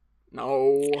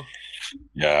 No.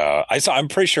 Yeah, I'm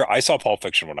pretty sure I saw Pulp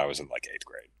Fiction when I was in like 8th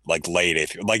grade, like late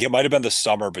 8th. Like it might have been the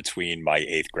summer between my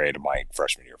 8th grade and my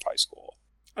freshman year of high school.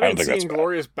 I didn't see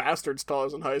Inglourious Bastards till I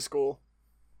was in high school.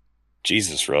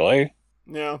 Jesus, really?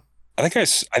 Yeah. I think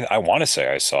I want to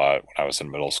say I saw it when I was in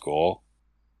middle school.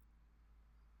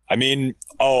 I mean,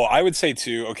 I would say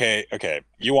too. Okay.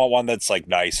 You want one that's like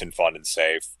nice and fun and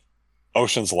safe?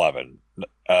 Ocean's 11,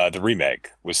 the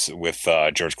remake with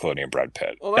George Clooney and Brad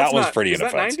Pitt. Well, that one's pretty Is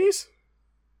inoffensive. that 90s?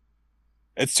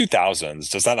 It's 2000s.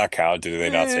 Does that not count? Do they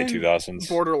not say 2000s?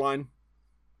 Borderline.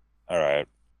 All right.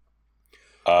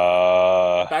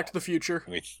 Back to the Future.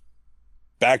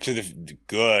 Back to the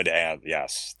good, and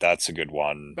yes, that's a good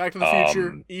one. Back to the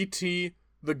Future. E.T.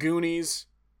 The Goonies.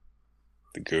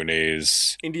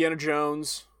 Indiana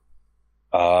Jones.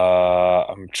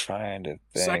 I'm trying to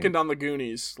think. Second on the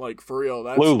Goonies, like for real.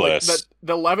 That's Clueless. Like,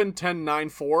 the 11, 10, 9,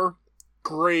 4.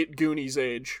 Great Goonies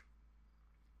age.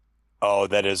 Oh,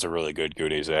 that is a really good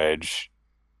Goonies age.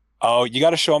 Oh, you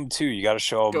got to show them too. You got to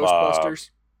show them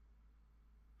Ghostbusters.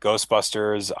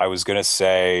 Ghostbusters. I was gonna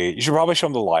say you should probably show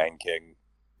them The Lion King.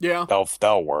 Yeah,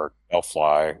 that'll work. They'll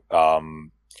fly.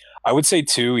 I would say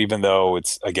too, even though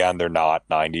they're not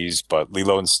 90s, but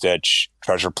Lilo and Stitch,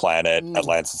 Treasure Planet,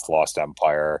 Atlantis: The Lost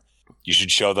Empire. You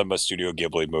should show them a Studio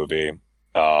Ghibli movie.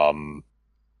 Porco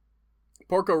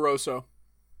Rosso.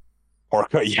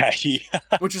 Yeah.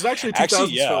 Which is actually a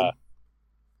 2000s film.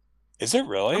 Is it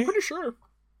really? I'm pretty sure.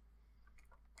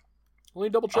 Let me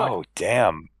double check. Oh,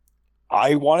 damn.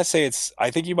 I want to say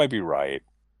I think you might be right.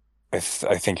 I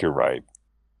think you're right.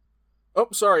 Oh,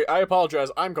 sorry. I apologize.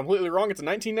 I'm completely wrong. It's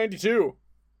 1992.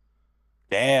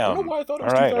 Damn. I don't know why I thought it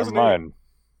was All right, 2008. never mind.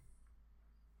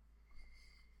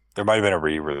 There might have been a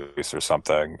re-release or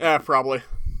something. Yeah, probably.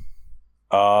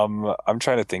 I'm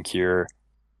trying to think here.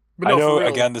 But no, I know, for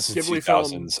real, again, this is Ghibli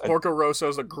 2000s. Film, Porco Rosso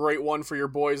is a great one for your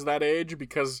boys that age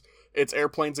because it's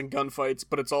airplanes and gunfights,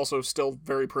 but it's also still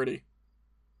very pretty.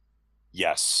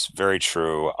 Yes, very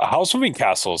true. House Moving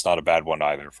Castle is not a bad one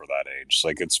either for that age.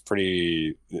 Like, it's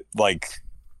pretty, like,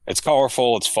 it's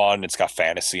colorful, it's fun, it's got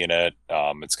fantasy in it.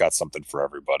 It's got something for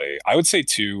everybody. I would say,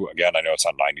 too, again, I know it's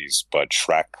not 90s, but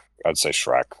Shrek. I'd say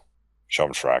Shrek. Show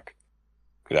them Shrek.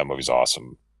 That movie's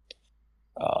awesome.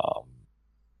 I'm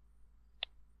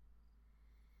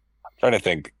trying to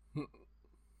think.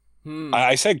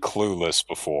 I said Clueless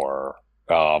before.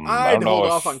 I'd hold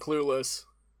off on Clueless.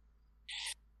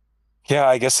 Yeah,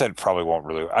 I guess that probably won't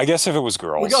really. I guess if it was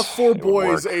girls. We got 4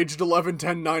 boys aged 11,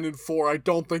 10, 9, and 4. I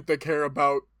don't think they care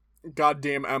about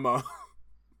goddamn Emma.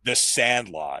 The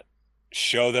Sandlot.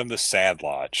 Show them The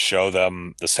Sandlot. Show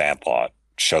them The Sandlot.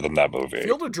 Show them that movie.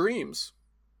 Field of Dreams.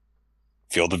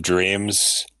 Field of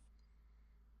Dreams.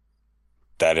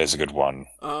 That is a good one.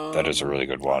 That is a really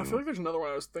good one. I feel like there's another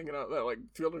one I was thinking of that like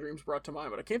Field of Dreams brought to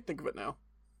mind, but I can't think of it now.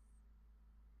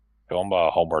 Film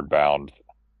Homeward Bound.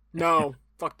 No,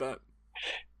 fuck that.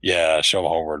 Yeah, show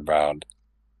them Homeward Bound.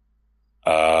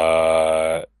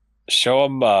 Show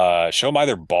them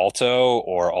either Balto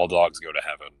or All Dogs Go to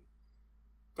Heaven.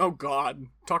 Oh God,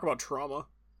 talk about trauma.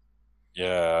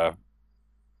 Yeah.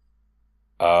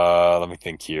 Let me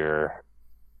think here.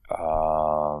 What's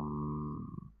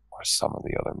some of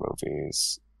the other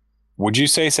movies? Would you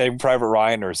say Saving Private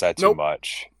Ryan, or is that too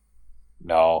much?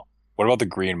 No. What about The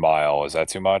Green Mile? Is that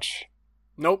too much?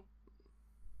 Nope.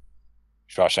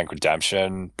 Shawshank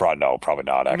Redemption? No, probably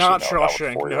not. Actually, not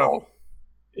Shawshank. No.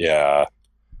 Yeah.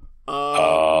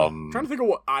 Trying to think of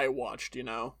what I watched.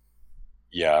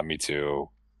 Yeah, me too.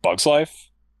 Bug's Life.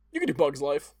 You could do Bug's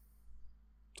Life.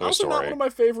 Toy Also, Story. not one of my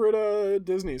favorite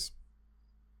Disneys.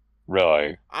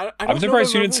 Really? I I'm don't know surprised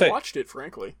if you I've didn't ever say. watched it,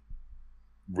 frankly.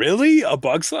 Really? A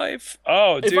Bug's Life?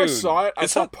 Oh, If I dude. saw it, I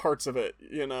It's saw not parts of it,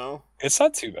 you know? it's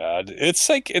not too bad. It's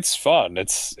like it's fun.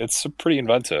 It's pretty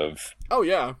inventive. Oh,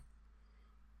 yeah.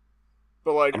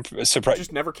 But, like, I'm it surprised.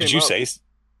 just never Did came you up. say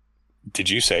did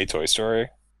you say Toy Story?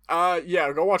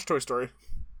 Yeah, go watch Toy Story.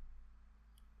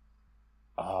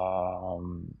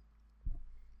 Um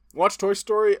Watch Toy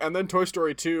Story, and then Toy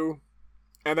Story 2,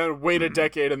 and then wait a Mhm.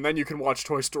 decade, and then you can watch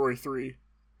Toy Story 3.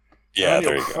 yeah, and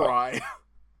then there you'll you go. cry.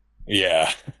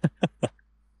 Yeah.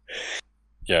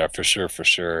 Yeah, for sure, for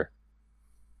sure.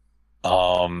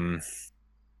 Um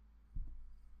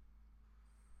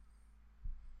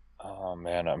oh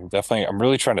man, I'm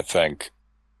really trying to think.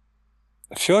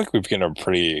 I feel like we've got a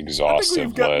pretty I think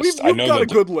exhaustive list. I we've know got a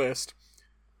that good list.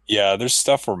 yeah, there's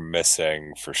stuff we're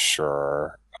missing for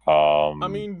sure. I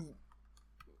mean,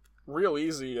 real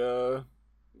easy.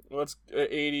 Let's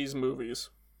 80s movies.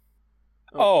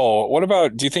 Oh, what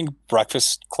about, do you think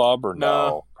Breakfast Club or Nah.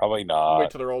 no? Probably Wait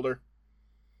not. till they're older.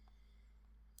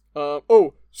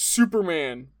 Oh,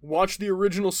 Superman. Watch the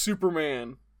original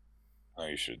Superman. Oh,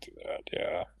 you should do that.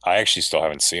 Yeah. I actually still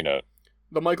haven't seen it.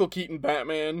 The Michael Keaton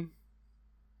Batman.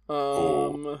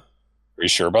 Are you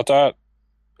sure about that?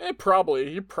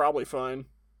 Probably. You're probably fine.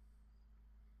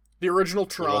 The original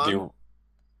Tron.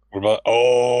 What about,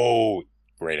 oh,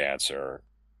 great answer.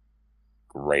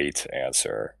 Great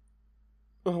answer.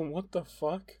 Oh, what the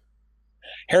fuck?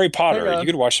 Harry Potter. Hang on. You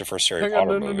could watch the first Harry Hang on,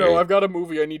 Potter no, movie. no. I've got a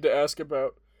movie I need to ask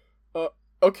about.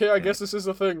 Okay, I guess this is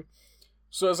the thing.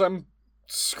 So as I'm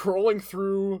scrolling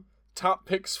through top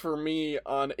picks for me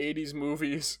on 80s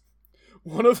movies,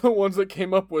 one of the ones that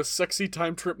came up was Sexy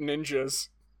Time Trip Ninjas.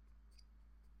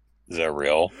 Is that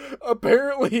real?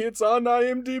 Apparently, it's on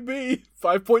IMDb.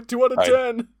 5.2 out of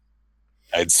 10.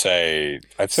 I'd say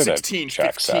that 1615.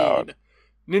 checks out.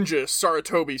 Ninja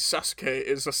Saratobi Sasuke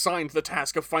is assigned the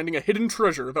task of finding a hidden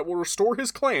treasure that will restore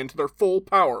his clan to their full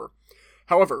power.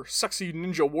 However, sexy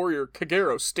ninja warrior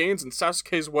Kagero stands in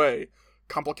Sasuke's way.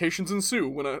 Complications ensue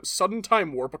when a sudden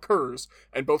time warp occurs,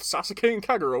 and both Sasuke and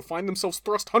Kagero find themselves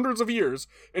thrust hundreds of years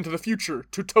into the future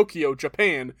to Tokyo,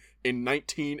 Japan in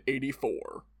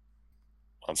 1984.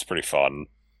 That's pretty fun.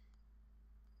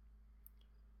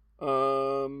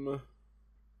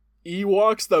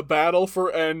 Ewoks: The Battle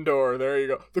for Endor. There you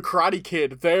go. The Karate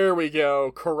Kid. There we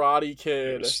go. Karate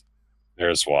Kid.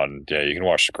 There's one. Yeah, you can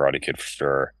watch The Karate Kid for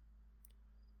sure.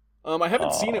 I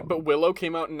haven't seen it, but Willow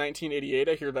came out in 1988.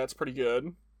 I hear that's pretty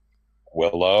good.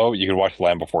 Willow. You can watch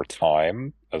Land Before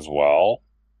Time as well.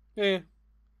 Eh,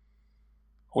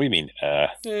 What do you mean? eh,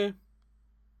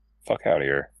 Fuck out of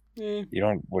here. eh. You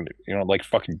don't like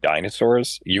fucking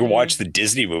dinosaurs? You can Yeah. watch the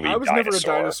Disney movie I was Dinosaur. never a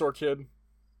dinosaur kid.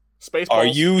 Spaceballs.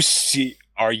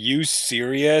 Are you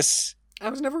serious? I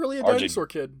was never really a RJ dinosaur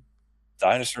kid.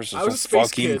 Dinosaurs I are was a so space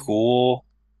fucking kid. cool.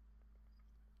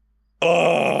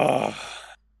 Ugh.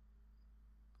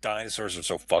 Dinosaurs are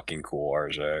so fucking cool,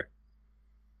 RJ. Get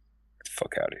the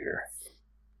fuck out of here.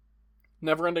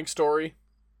 Neverending Story,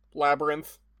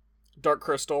 Labyrinth, Dark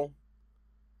Crystal.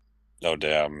 No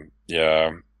damn.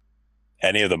 Yeah.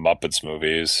 Any of the Muppets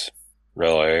movies,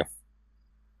 really.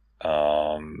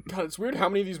 God, it's weird how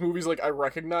many of these movies like I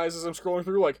recognize as I'm scrolling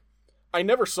through. Like, I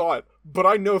never saw it, but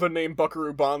I know the name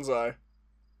Buckaroo Banzai.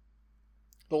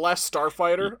 The Last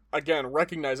Starfighter, again,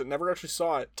 recognize it. Never actually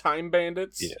saw it. Time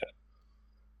Bandits. Yeah.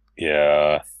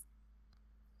 Yeah.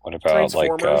 What about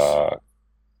like Transformers.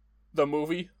 The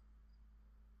movie.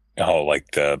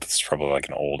 that's probably like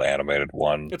an old animated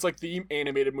one. It's like the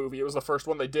animated movie. It was the first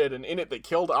one they did, and in it they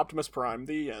killed Optimus Prime.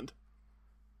 The end.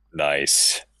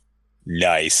 Nice.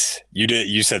 Nice.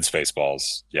 You said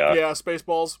Spaceballs. Yeah. Yeah,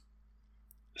 Spaceballs.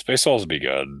 Spaceballs would be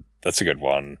good. That's a good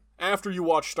one. After you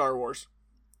watch Star Wars.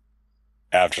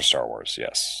 After Star Wars,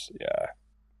 yes. Yeah.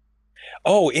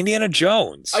 Oh, Indiana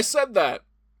Jones. I said that.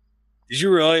 Did you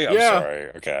really? I'm Yeah. sorry.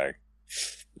 Okay.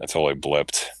 I totally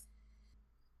blipped.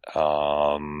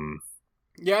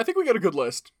 Yeah, I think we got a good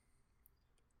list.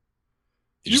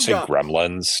 Did you You say got-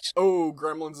 Gremlins? Oh,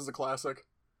 Gremlins is a classic.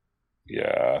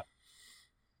 Yeah.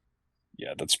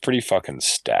 Yeah, that's pretty fucking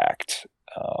stacked.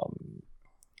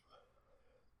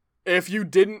 If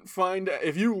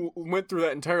you went through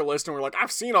that entire list and were like,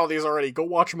 I've seen all these already, go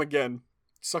watch them again.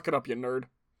 Suck it up, you nerd.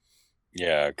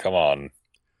 Yeah, come on.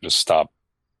 Just stop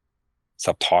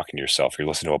talking to yourself. You're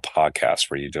listening to a podcast.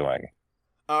 What are you doing?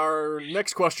 Our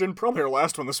next question, probably our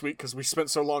last one this week because we spent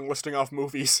so long listing off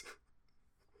movies.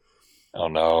 Oh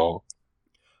no.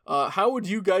 How would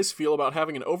you guys feel about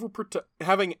having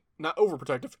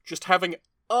just having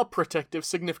a protective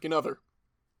significant other?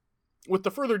 With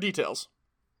the further details.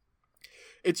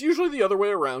 It's usually the other way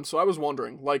around, so I was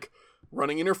wondering, like,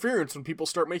 running interference when people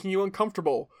start making you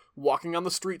uncomfortable, walking on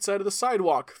the street side of the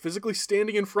sidewalk, physically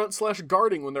standing in front /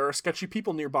 guarding when there are sketchy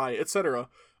people nearby, etc.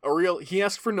 He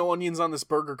asked for no onions on this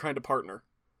burger kind of partner.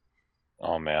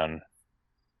 Oh man.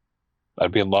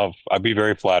 I'd be in love. I'd be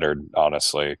very flattered,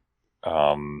 honestly.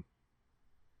 Um,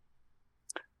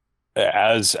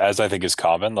 as I think is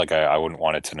common, like I wouldn't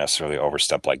want it to necessarily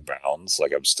overstep like bounds.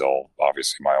 Like I'm still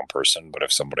obviously my own person, but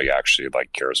if somebody actually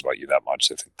like cares about you that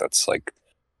much, I think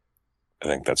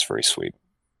that's very sweet.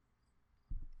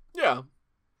 Yeah.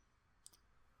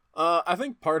 I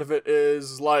think part of it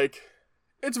is, like,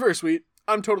 it's very sweet.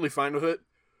 I'm totally fine with it.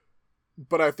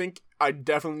 But I think I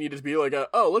definitely needed to be like,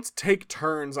 let's take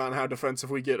turns on how defensive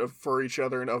we get for each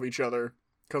other and of each other.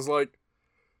 Because, like,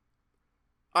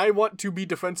 I want to be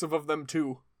defensive of them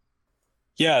too.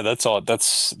 Yeah, that's all.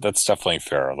 That's definitely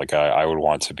fair. Like I would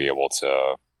want to be able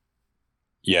to.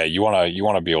 Yeah, you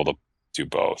wanna be able to do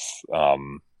both.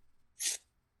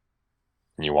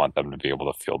 You want them to be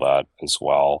able to feel that as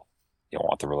well. You don't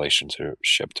want the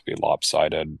relationship to be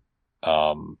lopsided.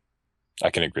 I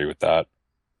can agree with that.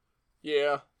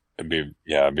 Yeah. It'd be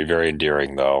very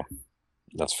endearing though.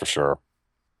 That's for sure.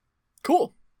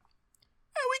 Cool.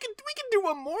 Hey, we can do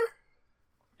one more.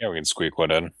 Yeah, we can squeak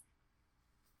one in.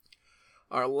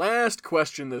 Our last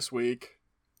question this week.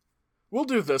 We'll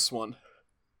do this one.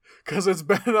 Because it's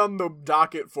been on the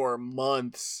docket for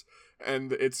months.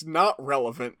 And it's not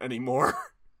relevant anymore.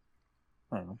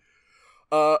 Hmm.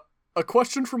 A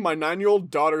question from my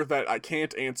 9-year-old daughter that I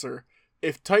can't answer.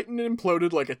 If Titan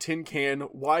imploded like a tin can,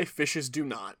 why fishes do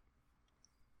not?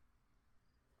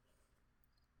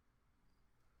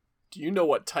 Do you know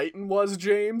what Titan was,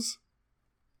 James?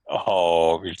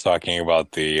 Oh, you're talking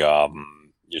about the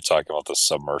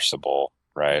submersible,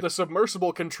 right? The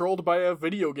submersible controlled by a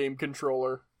video game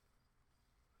controller.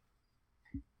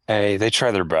 Hey, they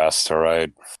try their best, all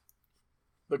right.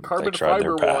 The carbon tried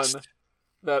their fiber best. one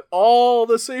that all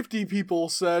the safety people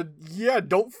said, yeah,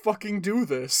 don't fucking do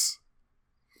this.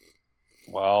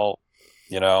 Well,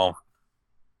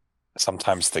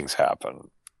 sometimes things happen.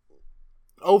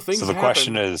 Oh, things So the happen.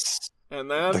 question is, And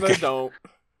then they don't.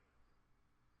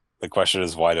 the question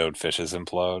is, why don't fishes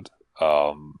implode?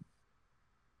 Because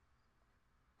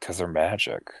they're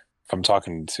magic. If I'm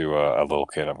talking to a little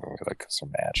kid, I'm gonna be like, because they're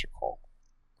magical.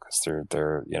 Because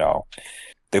they're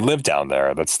they live down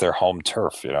there. That's their home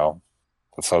turf.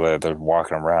 That's how they're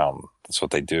walking around. That's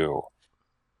what they do.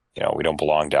 We don't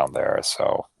belong down there,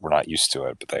 so we're not used to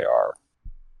it, but they are.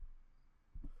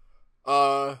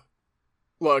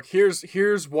 Look,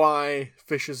 here's why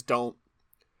fishes don't.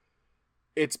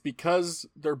 It's because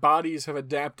their bodies have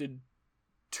adapted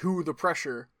to the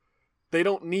pressure. They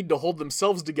don't need to hold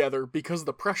themselves together because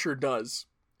the pressure does.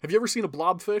 Have you ever seen a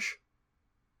blobfish?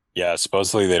 Yeah,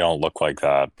 supposedly they don't look like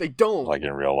that, They don't. like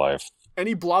in real life.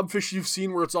 Any blobfish you've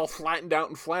seen where it's all flattened out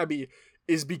and flabby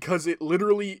is because it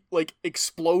literally, like,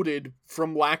 exploded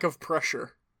from lack of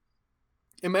pressure.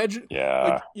 Imagine, Yeah.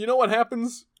 like, you know what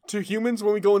happens to humans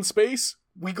when we go in space?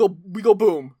 We go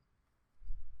boom.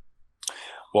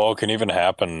 Well, it can even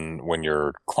happen when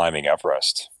you're climbing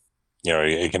Everest.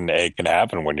 It can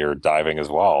happen when you're diving as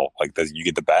well. Like you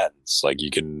get the bends. Like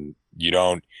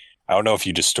I don't know if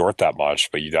you distort that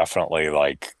much, but you definitely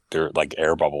there like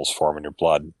air bubbles form in your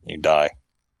blood. You die.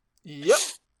 Yep.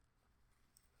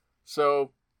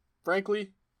 So,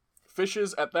 frankly,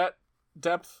 fishes at that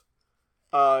depth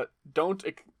don't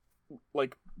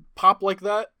pop like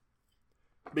that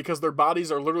because their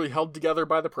bodies are literally held together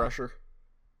by the pressure.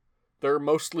 They're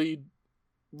mostly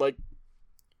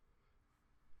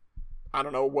I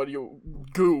don't know,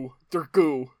 goo. They're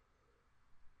goo.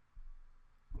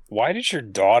 Why did your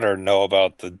daughter know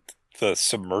about the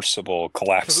submersible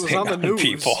collapsing on the news.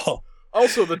 people?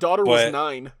 Also, the daughter was But-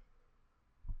 9.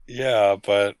 Yeah,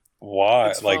 but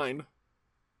why? It's fine.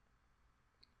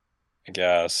 I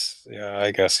guess. Yeah,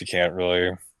 I guess you can't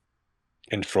really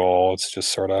control. It's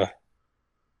just sort of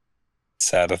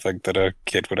sad to think that a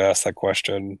kid would ask that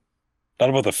question. Not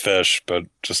about the fish, but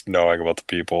just knowing about the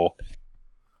people.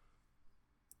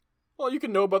 Well, you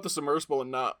can know about the submersible and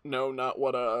not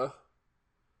what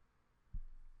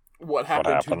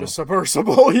happened to the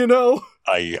submersible,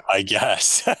 I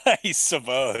guess. I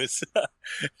suppose.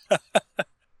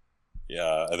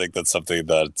 Yeah, I think that's something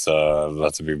that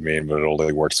not to be mean, but it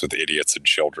only works with idiots and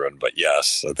children. But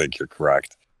yes, I think you're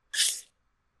correct.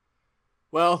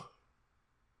 Well,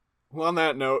 on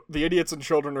that note, the idiots and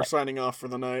children are signing off for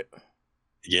the night.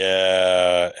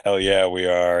 Yeah, hell yeah, we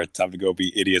are. Time to go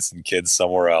be idiots and kids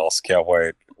somewhere else. Can't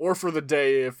wait. Or for the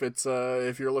day if it's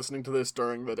if you're listening to this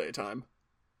during the daytime.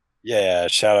 Yeah,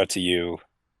 shout out to you.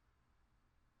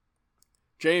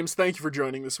 James, thank you for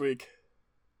joining this week.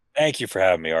 Thank you for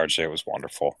having me, RJ. It was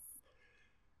wonderful.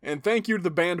 And thank you to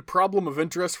the band Problem of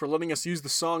Interest for letting us use the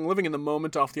song Living in the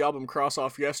Moment off the album Cross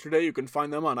Off Yesterday. You can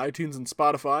find them on iTunes and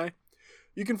Spotify.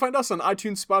 You can find us on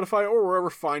iTunes, Spotify, or wherever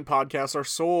fine podcasts are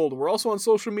sold. We're also on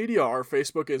social media. Our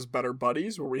Facebook is Better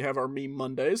Buddies, where we have our Meme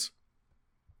Mondays.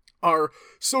 Our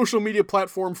social media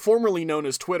platform, formerly known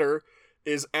as Twitter,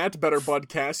 is at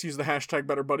BetterBudcast. Use the hashtag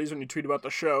BetterBuddies when you tweet about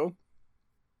the show.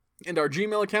 And our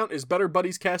Gmail account is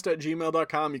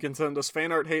betterbuddiescast@gmail.com. You can send us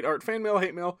fan art, hate art, fan mail,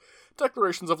 hate mail,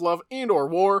 declarations of love and or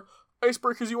war,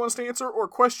 icebreakers you want us to answer, or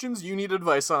questions you need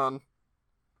advice on.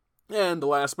 And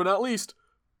last but not least,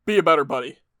 be a better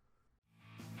buddy.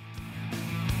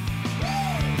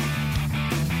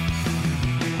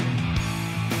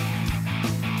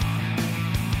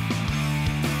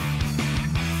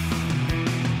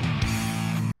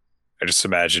 I just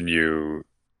imagine you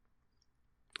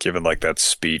giving like that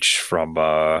speech from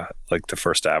like the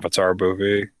first Avatar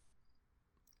movie.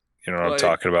 You know what I'm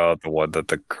talking about? The one that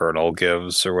the Colonel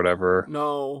gives or whatever.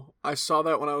 No, I saw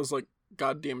that when I was like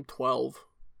goddamn 12.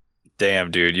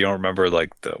 Damn, dude, you don't remember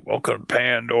like the Welcome to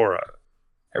Pandora?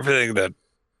 Everything that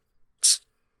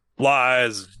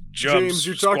flies, jumps. James,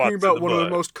 you're talking about one of the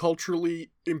mud. most culturally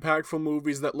impactful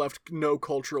movies that left no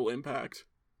cultural impact.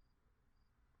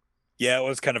 Yeah, it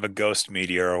was kind of a ghost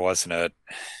meteor, wasn't it?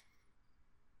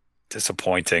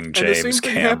 Disappointing, And James the same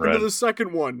thing Cameron. happened to the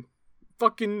second one.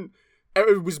 Fucking,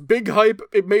 it was big hype,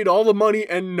 it made all the money,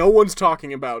 and no one's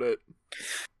talking about it.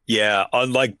 Yeah,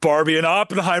 unlike Barbie and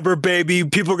Oppenheimer, baby,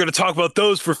 people are going to talk about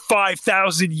those for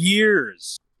 5,000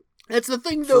 years. That's the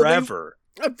thing, though. Forever.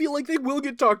 I feel like they will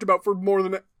get talked about for more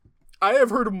than... I have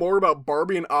heard more about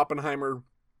Barbie and Oppenheimer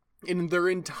in their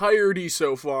entirety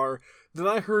so far than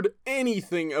I heard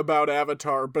anything about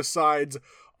Avatar besides,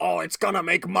 oh, it's gonna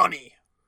make money.